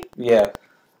babysitting money? Yeah.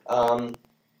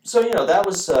 So, that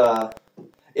was...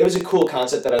 it was a cool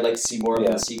concept that I'd like to see more of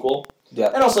in the sequel. Yeah.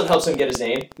 And also it helps him get his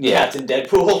name. Yeah. Captain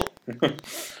Deadpool.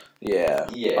 Yeah.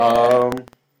 Yeah.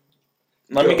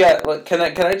 Let me get. Can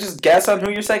I just guess on who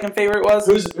your second favorite was?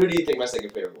 Who do you think my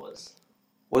second favorite was?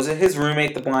 Was it his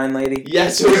roommate, the blind lady?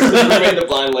 Yes, it was his roommate, the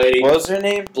blind lady. What was her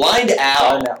name? Blind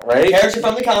Al. Right? Character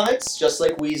from the comics, just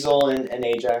like Weasel and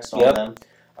Ajax and all of them.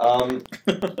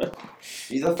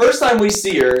 The first time we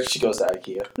see her... She goes to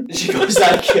IKEA.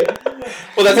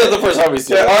 Well, that's not the first time we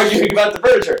see her. They're arguing about the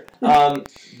furniture.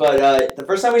 But the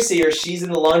first time we see her, she's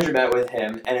in the laundromat with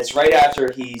him, and it's right after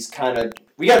he's kind of...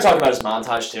 We gotta talk about his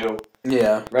montage, too.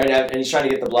 Yeah. Right after, and he's trying to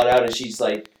get the blood out, and she's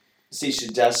like... She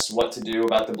suggests what to do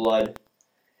about the blood.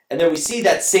 And then we see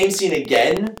that same scene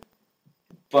again,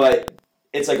 but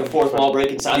it's like a fourth wall break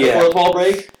inside the fourth wall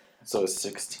break. So it's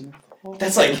 16?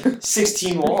 That's like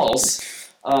 16 walls.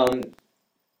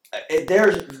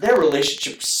 Their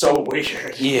relationship was so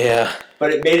weird. Yeah.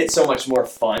 But it made it so much more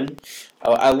fun.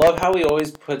 Oh, I love how he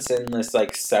always puts in this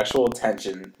like sexual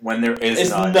tension when there is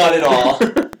none. It's not at all.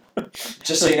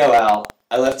 Just so you know, Al,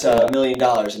 I left $1 million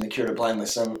in the cure to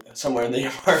blindness somewhere in the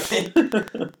apartment.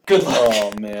 Good luck.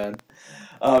 Oh, man.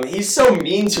 He's so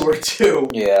mean to her, too.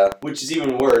 Yeah. Which is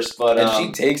even worse, but... and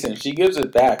she takes it. She gives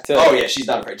it back, too. Oh, yeah, she's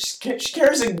not afraid. She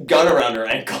carries a gun around her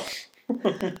ankle.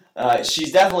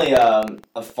 She's definitely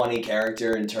a funny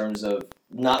character in terms of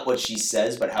not what she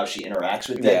says, but how she interacts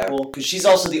with Deadpool. Because she's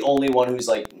also the only one who's,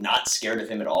 like, not scared of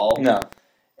him at all. No.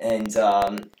 And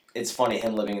it's funny,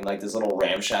 him living in, like, this little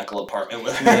ramshackle apartment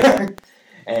with her. Yeah.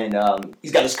 And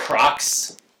he's got his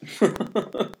Crocs.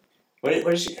 What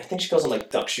is she? I think she calls them like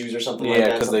duck shoes or something like that.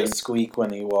 Yeah, because they squeak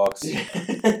when he walks.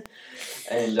 And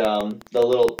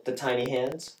the tiny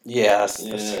hands. Yes,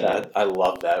 yeah. I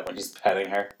love that when he's petting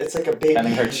her. It's like a baby.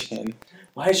 Petting her chin.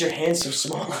 Why is your hand so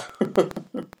small?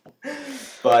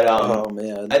 But oh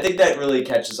man, I think that really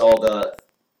catches all the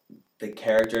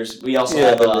characters. We also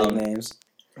have the names.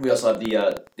 We also have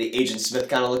the Agent Smith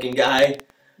kind of looking guy.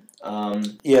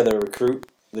 The recruit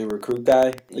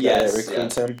guy. The guy that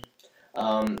recruits him.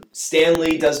 Stan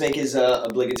Lee does make his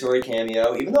obligatory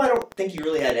cameo, even though I don't think he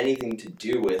really had anything to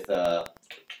do with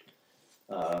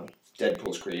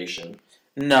Deadpool's creation.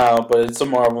 No, but it's a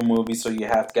Marvel movie, so you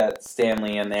have to get Stan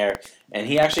Lee in there. And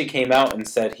he actually came out and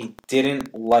said he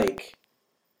didn't like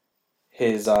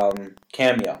his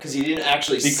cameo because he didn't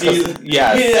actually see. He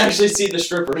didn't actually see the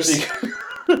strippers.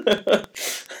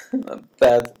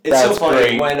 It's so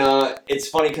funny great. When it's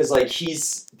funny because like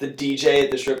he's the DJ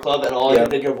at the strip club, and all I could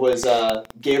think of was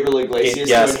Gabriel Iglesias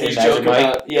doing his joke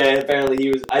about. Yeah, apparently he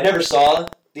was. I never saw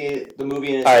the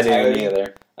movie in its entirety. I didn't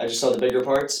either. I just saw the bigger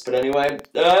parts, but anyway.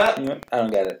 I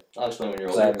don't get it. I'll explain when you're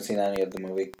older. I haven't seen any of the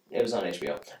movie. It was on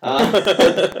HBO.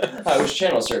 I was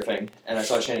channel surfing, and I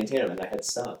saw Channing Tatum, and I had to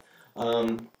stop.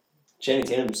 Channing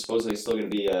Tatum is supposedly still going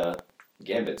to be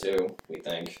Gambit too, we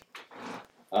think.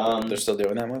 They're still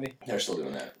doing that movie? They're still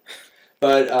doing that.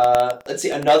 But let's see,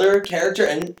 another character,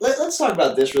 and let's talk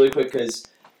about this really quick, because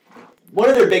one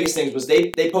of their biggest things was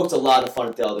they poked a lot of fun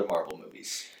at the other Marvel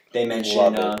movies. They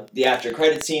mentioned the after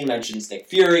credit scene, mentions Nick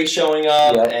Fury showing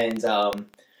up, and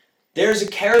there's a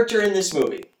character in this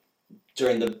movie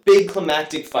during the big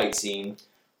climactic fight scene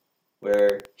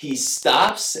where he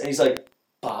stops and he's like,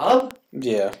 Bob?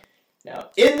 Yeah.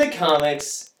 Now, in the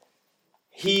comics,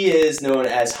 he is known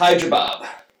as Hydra Bob.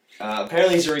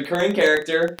 Apparently he's a recurring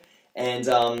character, and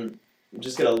I'm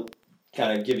just going to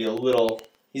kind of give you a little...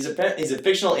 He's a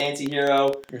fictional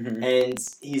anti-hero, and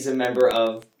he's a member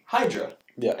of Hydra.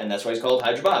 Yeah. And that's why he's called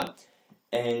Hydra Bob.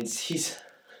 And he's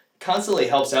constantly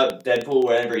helps out Deadpool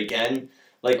wherever he can,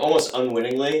 like almost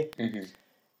unwittingly.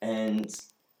 And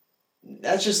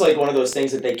that's just like one of those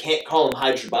things that they can't call him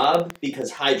Hydra Bob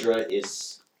because Hydra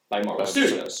is by Marvel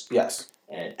Studios. Yes.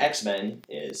 And X-Men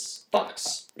is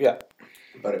Fox. Yeah.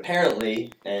 But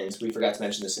apparently, and we forgot to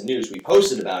mention this in news, we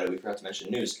posted about it, we forgot to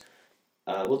mention news.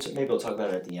 Maybe we'll talk about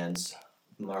it at the end.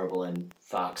 Marvel and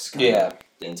Fox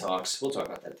in talks. We'll talk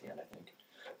about that at the end, I think.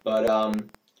 But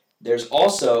there's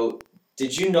also...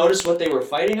 Did you notice what they were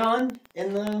fighting on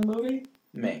in the movie?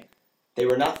 Me. They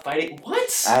were not fighting...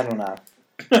 What? I don't know.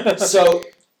 So,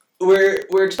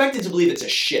 we're expected to believe it's a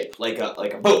ship, like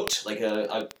a boat, like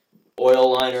a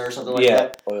oil liner or something like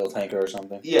that. Oil tanker or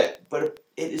something. Yeah, but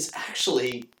it is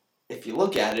actually, if you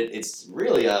look at it, it's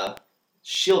really a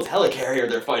shield helicarrier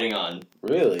they're fighting on.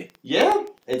 Really? Yeah.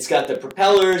 It's got the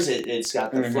propellers. It's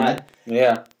got the flat.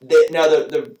 Yeah. Now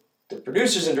the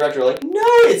producers and director are like, no,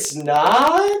 it's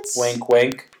not. Wink,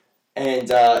 wink. And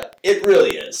it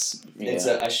really is. Yeah. It's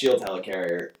a shield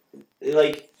helicarrier.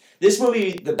 Like, this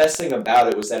movie, the best thing about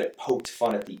it was that it poked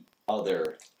fun at the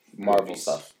other Marvel movies.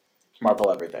 stuff.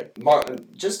 Marvel everything.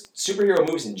 Just superhero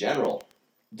movies in general.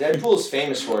 Deadpool is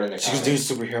famous for it in the She's comics. gonna do a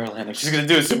superhero landing. She's gonna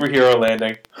do a superhero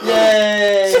landing.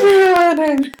 Yay! Superhero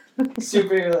landing!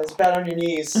 Superhero, it's bad on your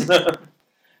knees.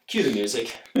 Cue the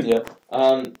music. Yep.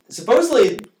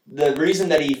 Supposedly, the reason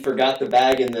that he forgot the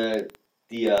bag in the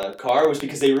car was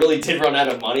because they really did run out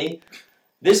of money.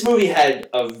 This movie had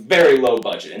a very low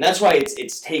budget, and that's why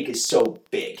its take is so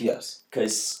big. Yes.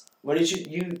 Because what did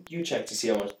you check to see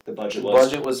how much the budget was? The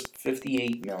budget was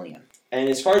 $58 million. And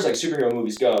as far as like superhero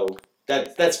movies go,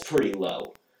 that's pretty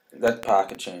low. That's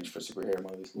pocket change for superhero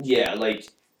movies. Yeah, like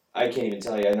I can't even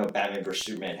tell you. I know Batman vs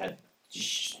Superman had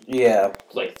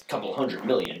like a couple $100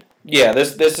 million. Yeah,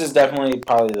 this is definitely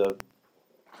probably the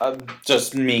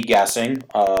just me guessing.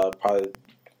 Probably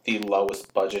the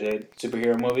lowest budgeted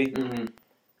superhero movie. Mm-hmm.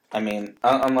 I mean,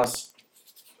 unless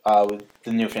with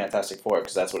the new Fantastic Four,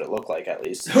 because that's what it looked like at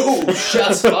least. Oh,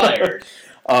 shots fired!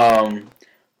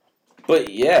 But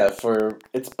yeah, for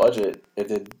its budget, it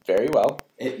did very well.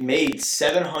 It made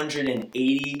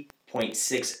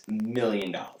 $780.6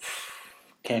 million.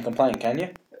 Can't complain, can you?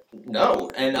 No,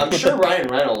 and I'm sure Ryan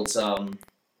Reynolds. Well,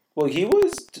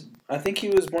 I think he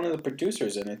was one of the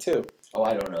producers in it too. Oh,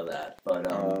 I don't know that,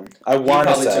 but I want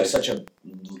to he probably say took such a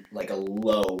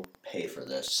low pay for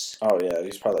this. Oh yeah,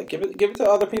 he's probably like, give it to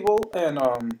other people, and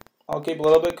I'll keep a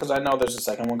little bit because I know there's a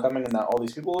second one coming, and that all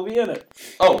these people will be in it.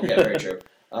 Oh yeah, very true.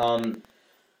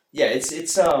 Yeah,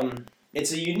 it's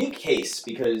a unique case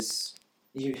because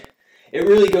it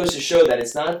really goes to show that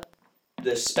it's not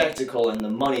the spectacle and the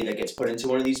money that gets put into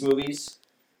one of these movies.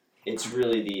 It's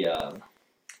really the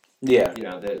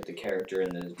the character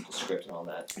and the script and all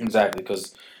that. Exactly,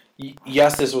 because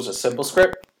yes, this was a simple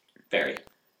script, Very,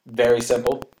 very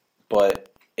simple,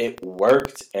 but it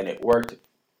worked, and it worked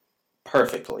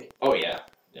perfectly. Oh yeah.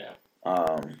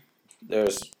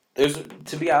 There's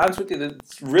to be honest with you,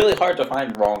 it's really hard to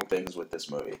find wrong things with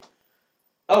this movie.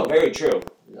 Oh, very true.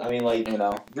 I mean, like,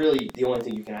 really, the only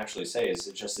thing you can actually say is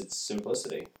just its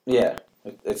simplicity. Yeah,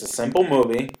 it's a simple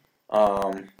movie.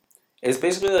 It's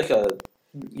basically like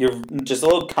you're just a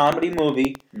little comedy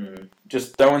movie,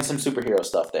 just throwing some superhero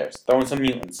stuff there, throwing some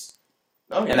mutants,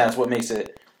 and that's what makes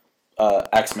it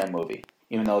X-Men movie.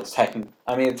 Even though it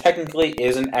technically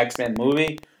is an X-Men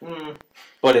movie,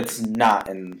 but it's not.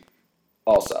 And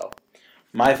also,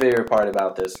 my favorite part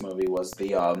about this movie was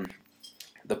the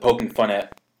poking fun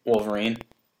at Wolverine.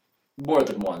 More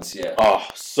than once, yeah. Oh,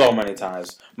 so many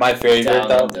times. My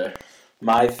favorite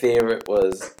My favorite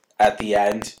was at the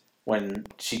end when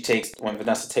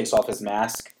Vanessa takes off his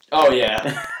mask. Oh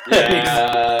yeah,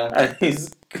 yeah. and he's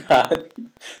got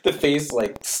the face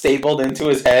like stapled into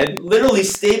his head. Literally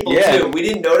stapled too. We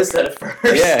didn't notice that at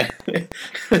first. Yeah,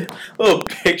 little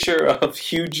picture of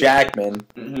Hugh Jackman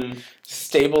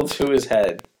stapled to his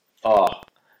head. Oh,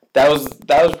 that was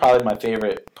probably my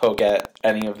favorite poke at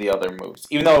any of the other moves.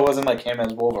 Even though it wasn't like him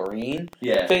as Wolverine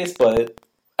face, but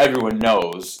everyone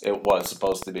knows it was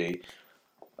supposed to be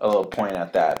a little point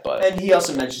at that. But and he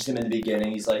also mentions him in the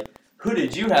beginning. He's like, "Who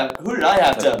did I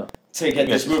have to get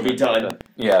this movie done?"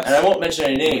 Yes. And I won't mention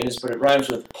any names, but it rhymes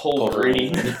with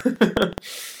Pulverine.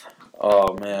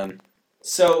 Oh man.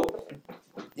 So,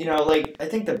 I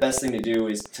think the best thing to do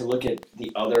is to look at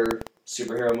the other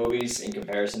superhero movies in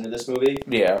comparison to this movie.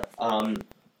 Yeah.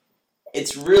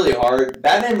 It's really hard.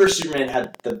 Batman vs Superman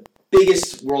had the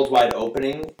biggest worldwide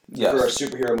opening for a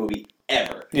superhero movie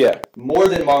ever. Yeah. More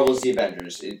than Marvel's The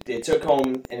Avengers. It took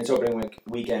home in its opening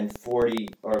weekend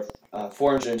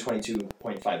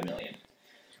 $422.5 million.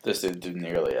 This didn't do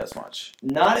nearly as much.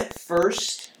 Not at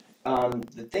first.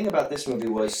 The thing about this movie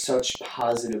was such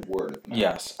positive word of mouth.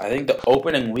 Yes, I think the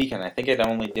opening weekend, it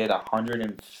only did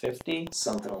 150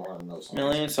 something along those lines.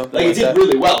 Million, something like like it did that.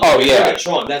 really well. Oh yeah,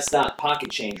 Sean, that's not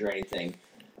pocket change or anything.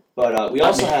 But we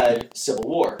also had Civil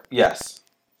War. Yes.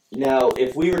 Now,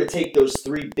 if we were to take those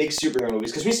three big superhero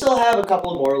movies, because we still have a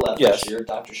couple more left this year.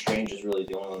 Doctor Strange is really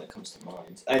the only one that comes to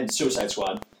mind, and Suicide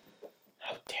Squad.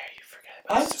 How dare you forget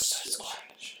about Suicide Squad?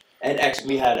 And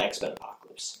we had X-Men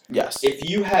Apocalypse. Yes. If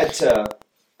you had to,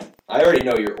 I already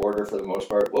know your order for the most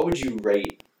part. What would you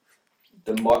rate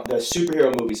the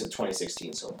superhero movies of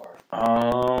 2016 so far?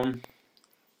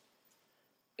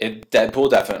 Deadpool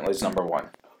definitely is number one.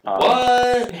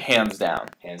 What? Hands down.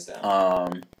 Hands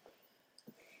down.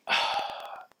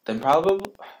 Then probably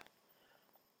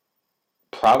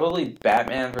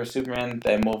Batman vs Superman.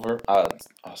 Then Then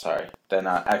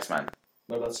X-Men.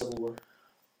 What about Civil War?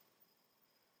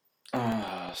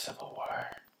 Civil War.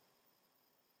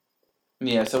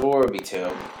 Yeah, Civil War would be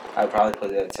 2. I'd probably put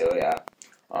it at 2. Yeah.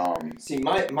 See,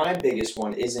 my biggest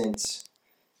one isn't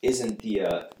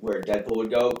the where Deadpool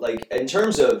would go. Like, in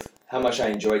terms of how much I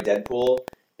enjoyed Deadpool,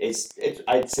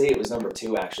 I'd say it was number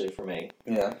 2 actually for me.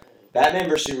 Yeah. Batman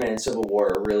vs Superman and Civil War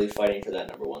are really fighting for that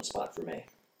number 1 spot for me.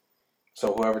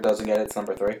 So whoever doesn't get it's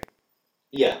number 3.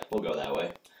 Yeah, we'll go that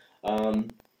way.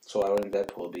 So why wouldn't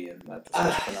Deadpool be in that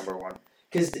for number 1?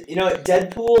 Because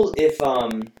Deadpool,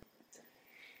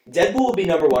 Deadpool would be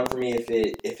number 1 for me if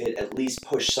it at least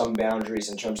pushed some boundaries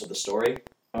in terms of the story.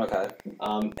 Okay.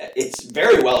 It's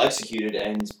very well executed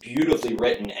and beautifully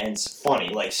written and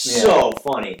funny, so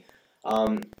funny.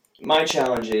 My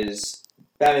challenge is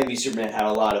Batman v Superman had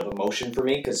a lot of emotion for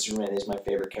me because Superman is my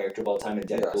favorite character of all time, and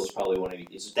Deadpool is probably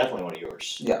definitely one of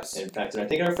yours. Yes. In fact, and I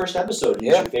think in our first episode,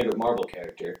 he's your favorite Marvel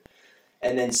character.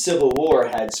 And then Civil War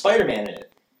had Spider-Man in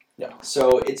it. Yeah.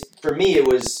 So it's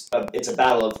a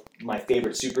battle of my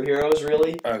favorite superheroes,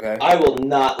 really. Okay. I will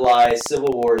not lie,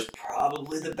 Civil War is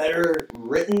probably the better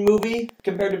written movie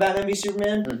compared to Batman v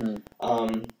Superman.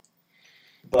 Mm-hmm.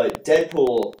 But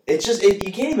Deadpool,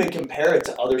 you can't even compare it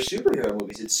to other superhero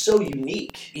movies. It's so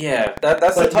unique. Yeah,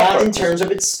 that's but the tough not in terms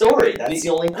of its story. That's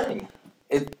the only thing.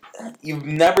 You've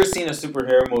never seen a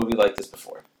superhero movie like this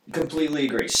before. Completely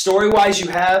agree. Story-wise, you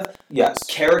have. Yes.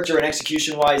 Character and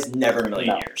execution-wise, never in a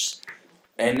million years.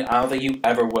 And I don't think you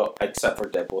ever will, except for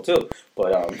Deadpool too.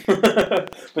 But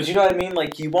but you know what I mean?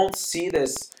 Like, you won't see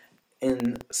this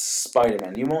in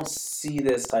Spider-Man. You won't see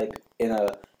this type in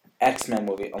a X-Men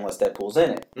movie unless Deadpool's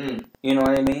in it. Mm. You know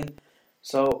what I mean?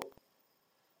 So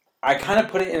I kind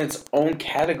of put it in its own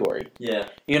category. Yeah.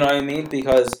 You know what I mean?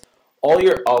 Because all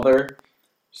your other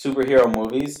superhero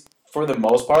movies, for the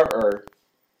most part, are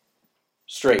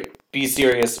straight, be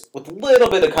serious, with a little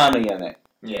bit of comedy in it.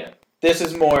 Yeah. This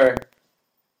is more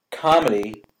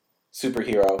comedy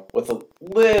superhero with a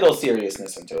little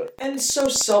seriousness into it. And it's so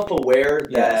self-aware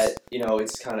that,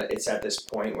 it's at this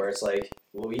point where it's like,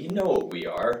 well, we know what we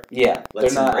are. Yeah.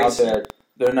 Let's they're not out there. it.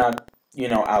 They're not,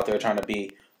 out there trying to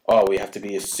be, oh, we have to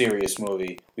be a serious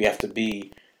movie. We have to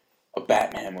be a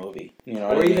Batman movie. You know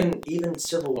what I mean? Even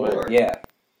Civil War. Yeah.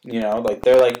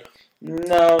 They're like,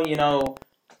 no,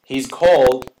 he's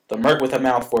called the Merc with a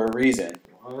Mouth for a reason.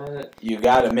 What? You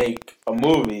gotta make a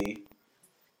movie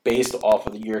based off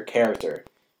of your character.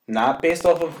 Not based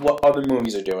off of what other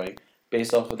movies are doing.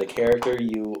 Based off of the character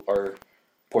you are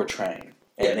portraying.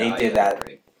 And they did that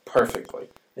perfectly.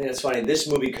 And it's funny, this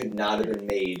movie could not have been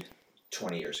made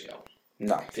 20 years ago.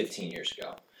 No. 15 years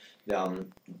ago.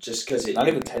 Just because Not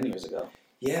even 10 years ago.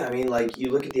 Yeah, I mean,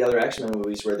 you look at the other X-Men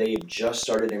movies where they just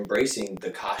started embracing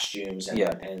the costumes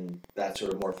and that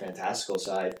sort of more fantastical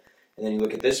side. And then you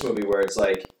look at this movie where it's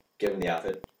like, give him the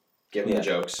outfit, give him the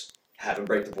jokes, have him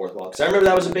break the fourth wall. Because I remember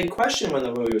that was a big question when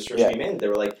the movie was first being made. They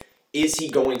were like, is he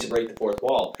going to break the fourth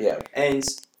wall? Yeah. And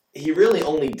he really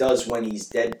only does when he's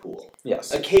Deadpool.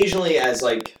 Yes. Occasionally as,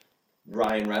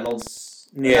 Ryan Reynolds.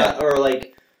 Yeah. Or,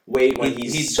 Wade when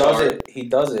he's... He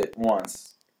does it once.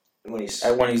 When he's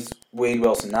Wade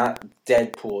Wilson, not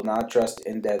Deadpool, not dressed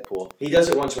in Deadpool. He does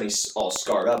it once when he's all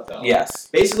scarred up, though. Yes.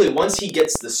 Basically, once he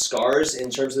gets the scars in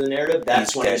terms of the narrative,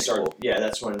 that's when Deadpool.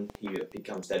 that's when he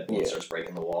becomes Deadpool and starts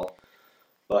breaking the wall.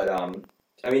 But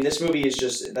this movie is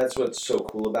just, that's what's so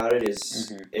cool about it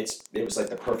is it was like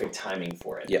the perfect timing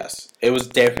for it. Yes, it was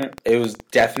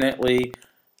definitely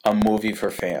a movie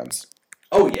for fans.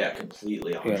 Oh yeah,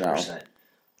 completely, 100%.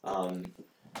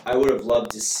 I would have loved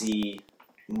to see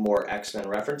more X-Men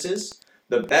references.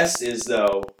 The best is,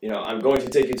 though, I'm going to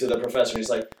take you to the professor, and he's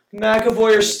like,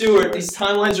 McAvoy or Stewart, these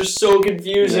timelines are so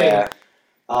confusing. Yeah.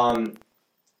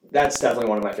 That's definitely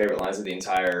one of my favorite lines of the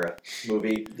entire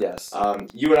movie. Yes.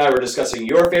 You and I were discussing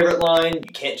your favorite line.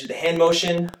 You can't do the hand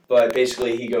motion, but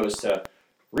basically he goes to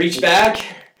reach back.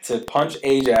 To punch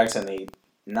Ajax, and he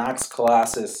knocks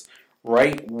Colossus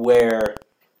right where...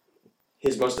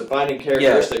 his most defining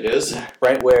characteristic is.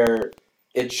 Right where...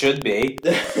 it should be.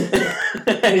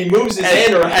 And he moves his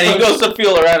hand around. And he goes to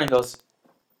feel around and goes,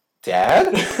 Dad?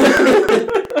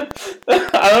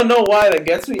 I don't know why. That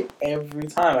gets me every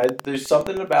time. There's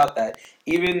something about that.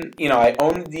 Even, I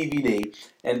own the DVD,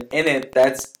 and in it,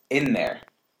 that's in there.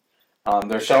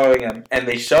 They're showing him, and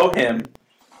they show him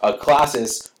a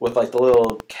Colossus with, the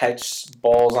little catch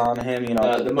balls on him,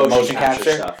 the motion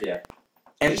capture stuff, yeah.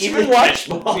 And even watch...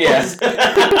 balls. Yeah.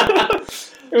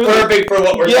 perfect for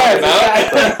what we're talking about.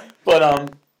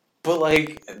 Exactly. But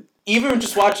like, even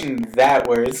just watching that,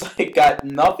 where it's like got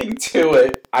nothing to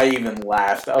it, I even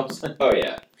laughed. I was like, oh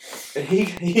yeah,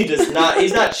 he does not.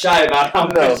 He's not shy about how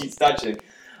much he's touching.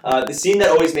 The scene that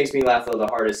always makes me laugh though the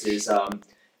hardest is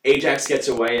Ajax gets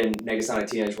away and Negasonic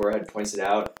Teenage Warhead points it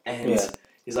out, and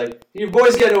he's like, "Your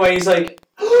boy's getting away." He's like,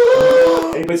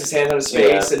 and he puts his hand on his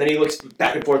face, and then he looks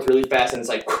back and forth really fast, and it's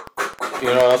like, you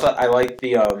know, I like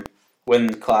the when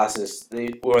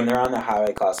when they're on the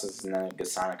highway, classes and then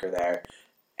Negasonic are there,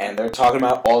 and they're talking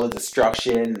about all the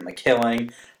destruction and the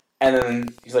killing. And then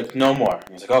he's like, "No more." And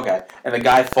he's like, "Okay." And the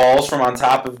guy falls from on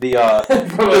top of the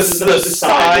the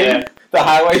sign, the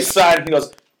highway sign. And he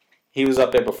goes, "He was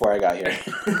up there before I got here."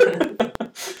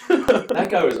 That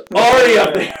guy was already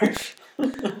up there.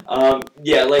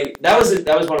 Yeah, like that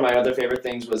was one of my other favorite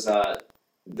things was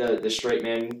the straight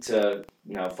man to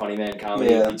funny man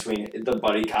comedy between the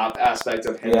buddy cop aspect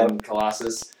of him and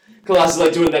Colossus. Colossus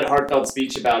like doing that heartfelt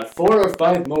speech about 4 or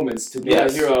 5 moments to be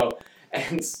a hero,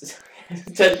 and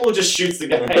Deadpool just shoots the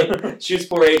guy, shoots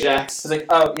poor Ajax. He's like,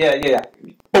 "Oh yeah,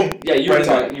 boom." Yeah, you were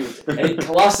talking. And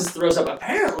Colossus throws up.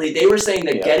 Apparently, they were saying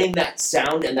that getting that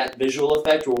sound and that visual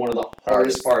effect were one of the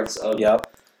hardest parts of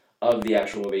the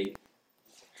actual movie.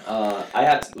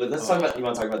 Let's talk about. You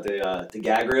want to talk about the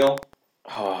gag reel?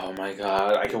 Oh my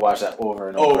god, I could watch that over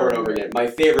and over again. My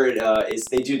favorite is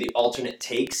they do the alternate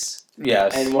takes.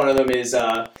 Yes. And one of them is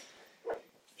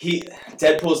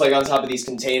Deadpool's like on top of these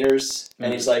containers,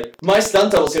 and he's like, "My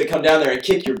stunt double's gonna come down there and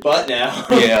kick your butt now."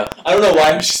 Yeah. I don't know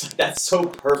why. I'm just like, that's so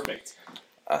perfect.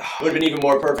 Would have been even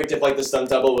more perfect if like the stunt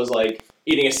double was like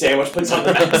eating a sandwich, puts on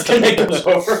the mask, and then goes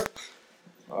over.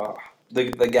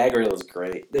 The gag reel is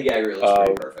great. The gag reel is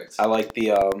pretty perfect. I like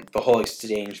the whole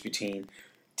exchange between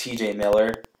T.J.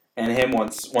 Miller and him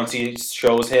once he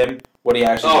shows him what he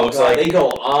actually looks like. They go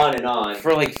on and on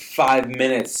for like 5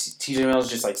 minutes. T.J. Miller's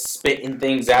just like spitting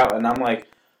things out, and I'm like,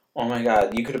 oh my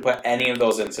god, you could have put any of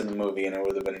those into the movie, and it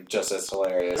would have been just as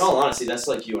hilarious. In all honesty, that's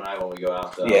like you and I when we go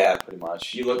out, though. Yeah, pretty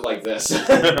much. You look like this.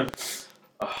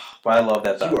 But I love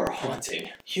that, though. You are haunting.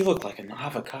 You look like an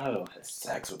avocado has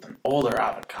sex with an older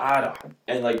avocado.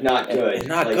 And, like, not good. And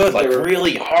not good, like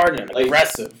really hard and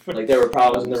aggressive. Like, there were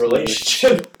problems in the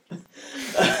relationship.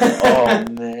 Oh,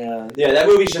 man. Yeah, that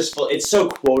movie's just full. It's so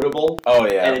quotable. Oh,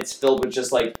 yeah. And it's filled with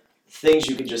just, like, things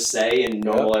you could just say in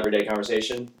normal, everyday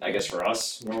conversation. I guess for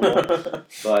us, normal.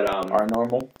 But, Our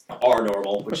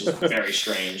normal, which is very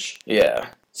strange. Yeah.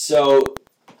 So...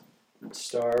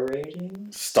 Star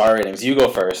ratings? Star ratings. You go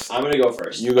first. I'm going to go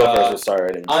first. You go first with star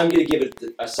ratings. I'm going to give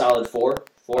it a solid 4.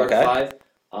 4 out of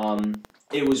 5.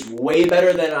 It was way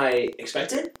better than I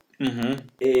expected. Mm-hmm.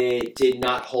 It did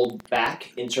not hold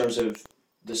back in terms of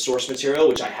the source material,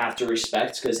 which I have to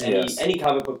respect, because any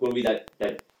comic book movie that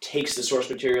takes the source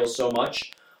material so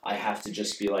much, I have to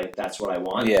just be like, that's what I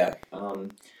want. Yeah.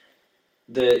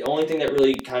 The only thing that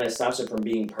really kind of stops it from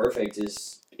being perfect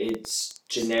is its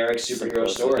generic superhero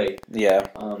story. Yeah,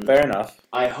 fair enough.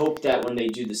 I hope that when they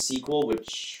do the sequel,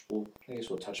 which I guess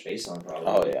we'll touch base on probably.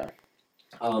 Oh yeah.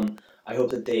 I hope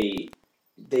that they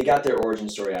got their origin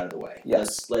story out of the way.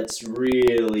 Yes. Let's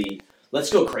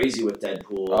go crazy with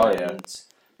Deadpool. Oh yeah.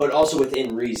 But also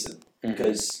within reason,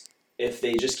 because if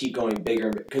they just keep going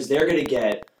bigger, because they're gonna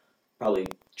get probably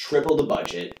triple the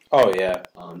budget. Oh yeah.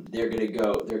 They're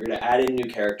gonna add in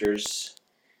new characters.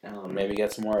 Maybe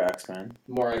get some more X-Men.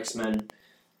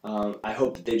 I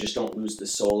hope that they just don't lose the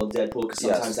soul of Deadpool, because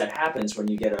sometimes that happens when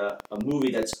you get a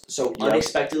movie that's so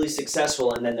unexpectedly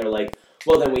successful, and then they're like,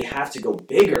 well, then we have to go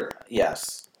bigger.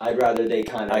 Yes. I'd rather they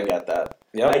kind of... I get that.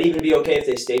 Yep. I'd even be okay if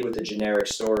they stayed with the generic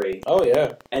story. Oh,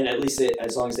 yeah. And at least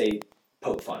as long as they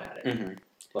poke fun at it. Mm-hmm.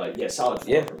 But, yeah, solid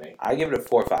 4 for me. I give it a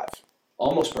 4 or 5.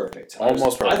 Almost perfect.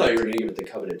 Almost perfect. I thought you were going to give it the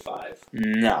coveted 5.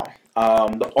 No.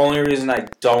 The only reason I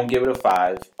don't give it a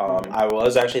 5, I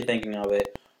was actually thinking of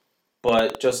it,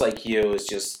 but just like you, it's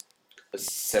just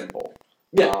simple.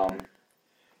 Yeah.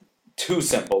 Too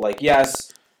simple. Like,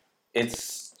 yes,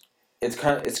 it's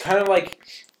kind of like,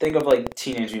 think of like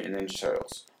Teenage Mutant Ninja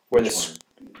Turtles, where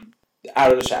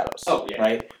Out of the Shadows. Oh yeah.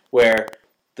 Right, where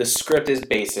the script is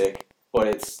basic, but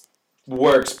it's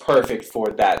works perfect for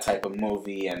that type of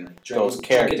movie and those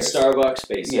characters. Starbucks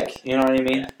basic. Yeah, you know what I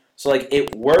mean? Yeah. So, like,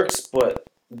 it works, but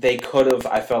they could have,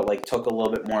 I felt like, took a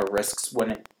little bit more risks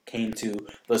when it came to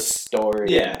the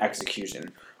story and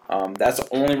execution. That's the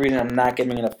only reason I'm not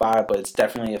giving it a 5, but it's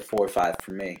definitely a 4 or 5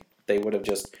 for me. They would have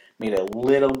just made it a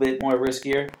little bit more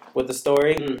riskier with the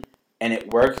story, and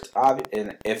it worked.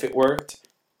 And if it worked,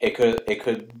 it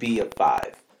could be a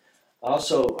 5.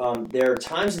 Also, there are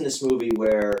times in this movie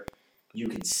where you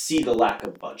could see the lack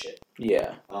of budget.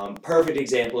 Yeah. Perfect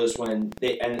example is when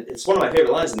and it's one of my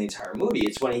favorite lines in the entire movie.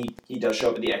 It's when he does show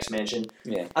up at the X Mansion.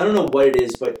 Yeah. I don't know what it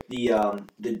is, but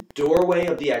the doorway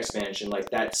of the X Mansion, like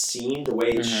that scene, the way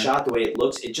it's shot, the way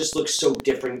it just looks so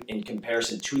different in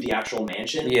comparison to the actual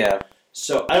mansion. Yeah.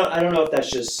 So I don't know if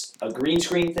that's just a green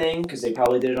screen thing because they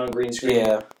probably did it on green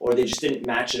screen, or they just didn't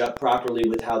match it up properly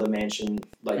with how the mansion,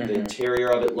 like the interior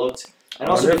of it looked, and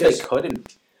also because they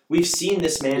couldn't. We've seen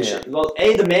this mansion. Yeah. Well,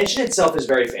 the mansion itself is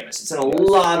very famous. It's in a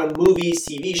lot of movies,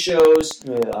 TV shows.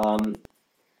 Yeah.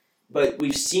 But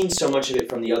we've seen so much of it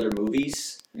from the other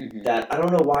movies that I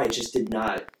don't know why it just did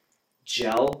not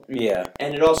gel. Yeah.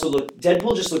 And it also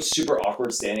Deadpool just looked super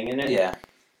awkward standing in it. Yeah.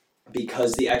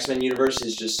 Because the X-Men universe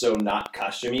is just so not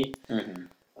costumey. Mm-hmm.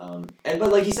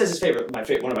 But like he says one of my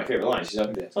favorite lines. He's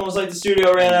like, it's almost like the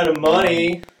studio ran out of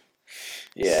money.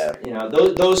 Yeah. You know,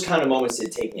 those kind of moments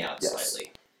did take me out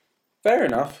slightly. Fair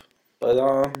enough. But,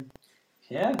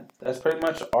 yeah, that's pretty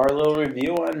much our little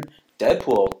review on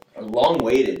Deadpool. Long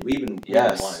waited. We wanted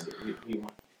it.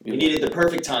 We needed the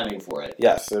perfect timing for it.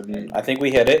 Yes, and I think we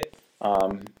hit it.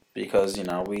 Because, you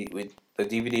know, the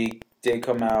DVD did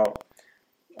come out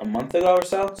a month ago or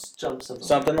so.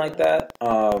 Something like that.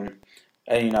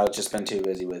 And, you know, just been too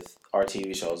busy with our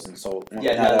TV shows. And so, now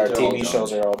that our TV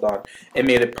shows are all done, it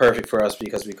made it perfect for us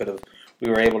because we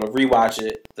were able to rewatch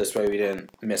it. This way we didn't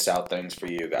miss out things for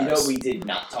you guys. You know what we did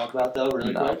not talk about, though,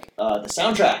 really quick? The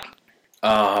soundtrack.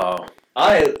 Oh.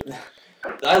 I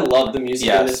love the music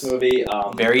in this movie.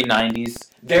 Very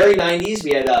 90s. Very 90s.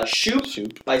 We had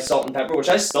Shoop by Salt and Pepper, which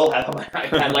I still have on my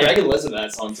iPad. Like, I can listen to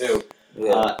that song, too.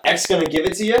 Yeah. X Gonna Give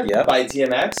It To You by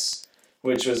DMX,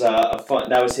 which was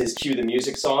that was his Cue the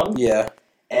Music song. Yeah.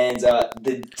 And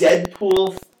the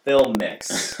Deadpool film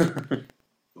mix.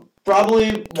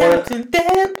 Probably Captain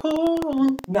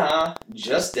Deadpool. Nah,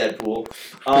 just Deadpool.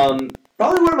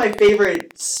 Probably one of my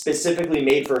favorite specifically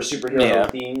made for a superhero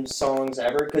theme songs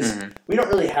ever, because we don't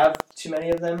really have too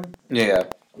many of them. Yeah.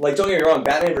 Like, don't get me wrong,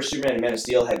 Batman vs. Superman and Man of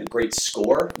Steel had a great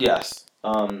score. Yes.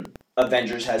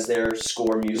 Avengers has their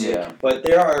score music, but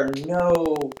there are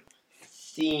no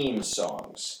theme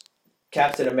songs.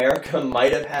 Captain America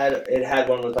might have had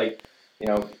one with, like, you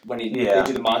know, when they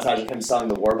do the montage of him selling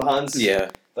the war bonds.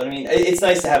 Yeah. But I mean, it's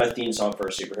nice to have a theme song for a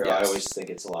superhero. Yes. I always think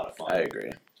it's a lot of fun. I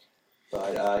agree.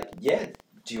 But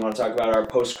do you want to talk about our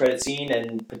post-credit scene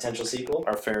and potential sequel?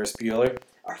 Our Ferris Bueller.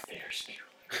 Our Ferris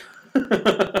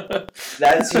Bueller.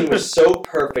 That scene was so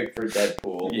perfect for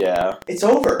Deadpool. Yeah. It's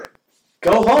over.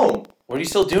 Go home. What are you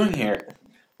still doing here?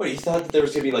 What, you thought that there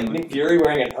was going to be like Nick Fury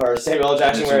or Samuel L.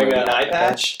 Jackson wearing an eye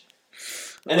patch?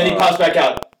 And then he pops back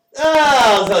out.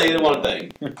 I'll tell you the one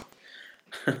thing.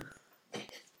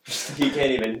 He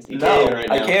can't even right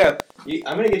now. I can't.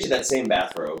 I'm going to get you that same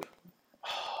bathrobe.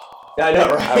 I know,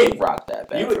 right? I would rock that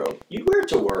bathrobe. You'd wear it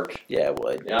to work. Yeah, I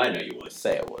would. Yeah, I know you would.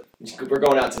 Say I would. We're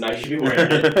going out tonight. You'd be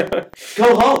wearing it.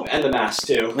 Go home. And the mask,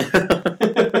 too.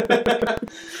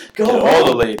 Go home. All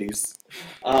the ladies.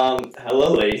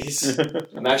 Hello, ladies.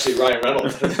 I'm actually Ryan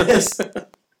Reynolds for this.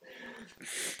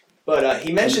 But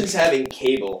he mentions having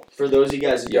Cable. For those of you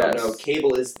guys who don't know,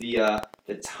 Cable is the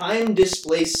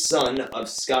time-displaced son of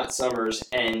Scott Summers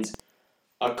and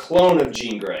a clone of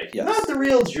Jean Grey. Yes. Not the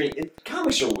real Jean.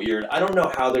 Comics are weird. I don't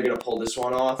know how they're going to pull this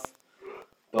one off.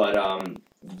 But,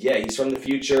 he's from the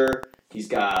future. He's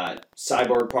got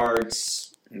cyborg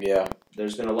parts. Yeah.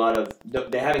 There's been a lot of...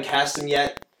 They haven't cast him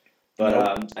yet.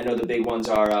 But I know the big ones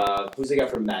are... who's the guy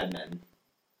from Mad Men?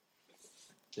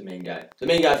 The main guy. The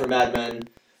main guy from Mad Men.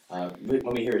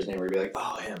 When we hear his name, we're going to be like,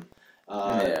 oh, him.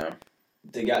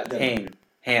 The guy...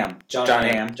 Ham. John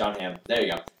Hamm. John Hamm. There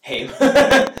you go. Hamm.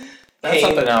 That's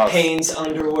something else. Hanes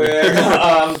underwear.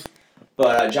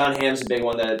 But John Hamm's a big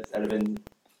one that's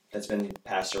been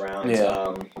passed around. Yeah.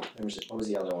 What was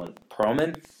the other one?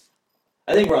 Perlman?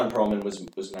 I think Ron Perlman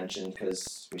was mentioned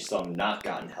because we still have not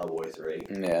gotten Hellboy 3.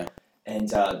 Yeah. And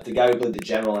the guy who played the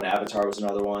General in Avatar was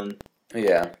another one.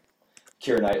 Yeah.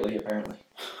 Keira Knightley, apparently.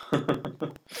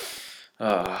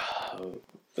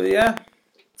 But yeah.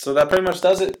 So that pretty much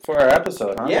does it for our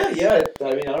episode, huh? Yeah.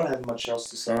 I mean, I don't have much else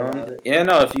to say about it. Yeah,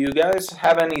 no, if you guys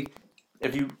have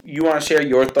if you want to share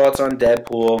your thoughts on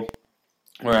Deadpool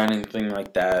or anything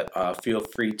like that, feel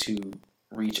free to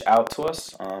reach out to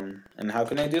us. And how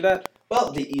can I do that?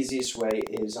 Well, the easiest way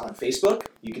is on Facebook.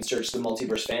 You can search the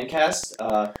Multiverse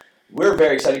Fancast. We're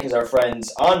very excited because our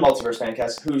friends on Multiverse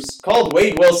Fancast, who's called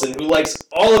Wade Wilson, who likes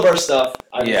all of our stuff.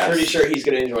 I'm pretty sure he's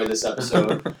going to enjoy this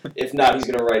episode. If not, he's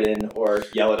going to write in or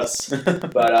yell at us.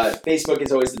 But Facebook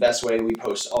is always the best way. We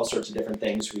post all sorts of different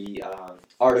things. We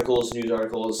news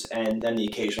articles, and then the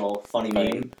occasional funny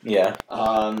meme. Yeah.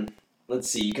 let's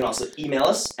see. You can also email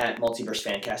us at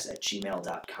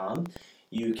multiversefancast@gmail.com.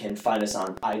 You can find us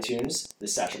on iTunes, the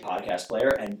Satchel Podcast Player,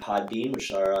 and Podbean, which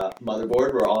is our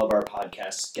motherboard where all of our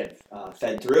podcasts get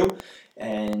fed through.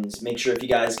 And make sure if you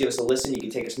guys give us a listen, you can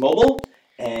take us mobile.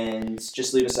 And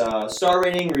just leave us a star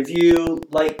rating, review,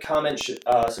 like, comment,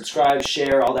 subscribe,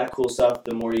 share, all that cool stuff.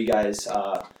 The more you guys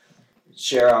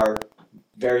share our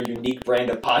very unique brand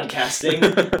of podcasting,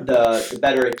 the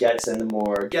better it gets and the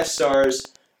more guest stars.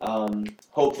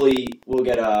 Hopefully we'll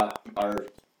get an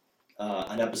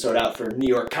episode out for New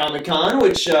York Comic Con,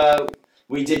 which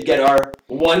we did get our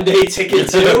one-day ticket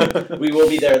to. We will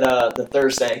be there the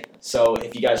Thursday. So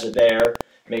if you guys are there,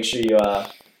 make sure you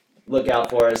look out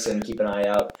for us and keep an eye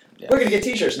out. Yeah. We're going to get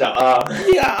t-shirts now.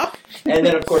 Yeah. And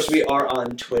then, of course, we are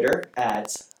on Twitter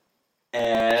at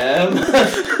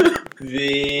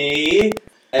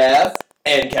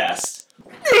MVFNcast.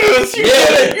 Yes, you did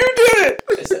it! You did it!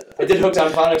 I did Hooked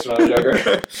on Phonics when I was younger.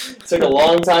 It took a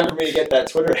long time for me to get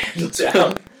that Twitter handle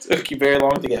down. It took you very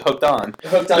long to get hooked on.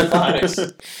 Hooked on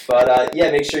Phonics. But, yeah,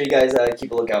 make sure you guys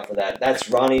keep a lookout for that. That's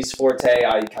Ronnie's forte.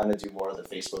 I kind of do more of the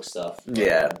Facebook stuff.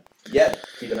 Yeah. Yeah,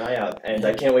 keep an eye out. And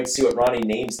I can't wait to see what Ronnie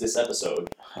names this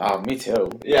episode. Oh, me too.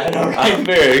 Yeah, I know, right? I'm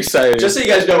very excited. Just so you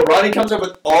guys know, Ronnie comes up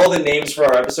with all the names for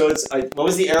our episodes. What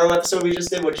was the Arrow episode we just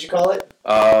did? What did you call it?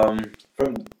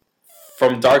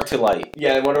 From dark to light.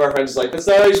 Yeah, and one of our friends was like, that's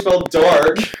not how you spell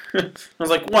dark. I was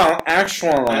like, well,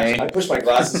 actually... I pushed my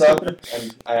glasses up, and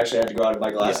I actually had to go out of my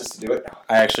glasses to do it.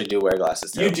 I actually do wear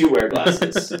glasses, too. You do wear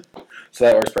glasses. So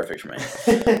that works perfect for me.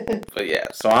 But yeah,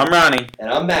 so I'm Ronnie.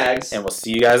 And I'm Mags. And we'll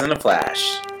see you guys in the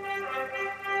Flash.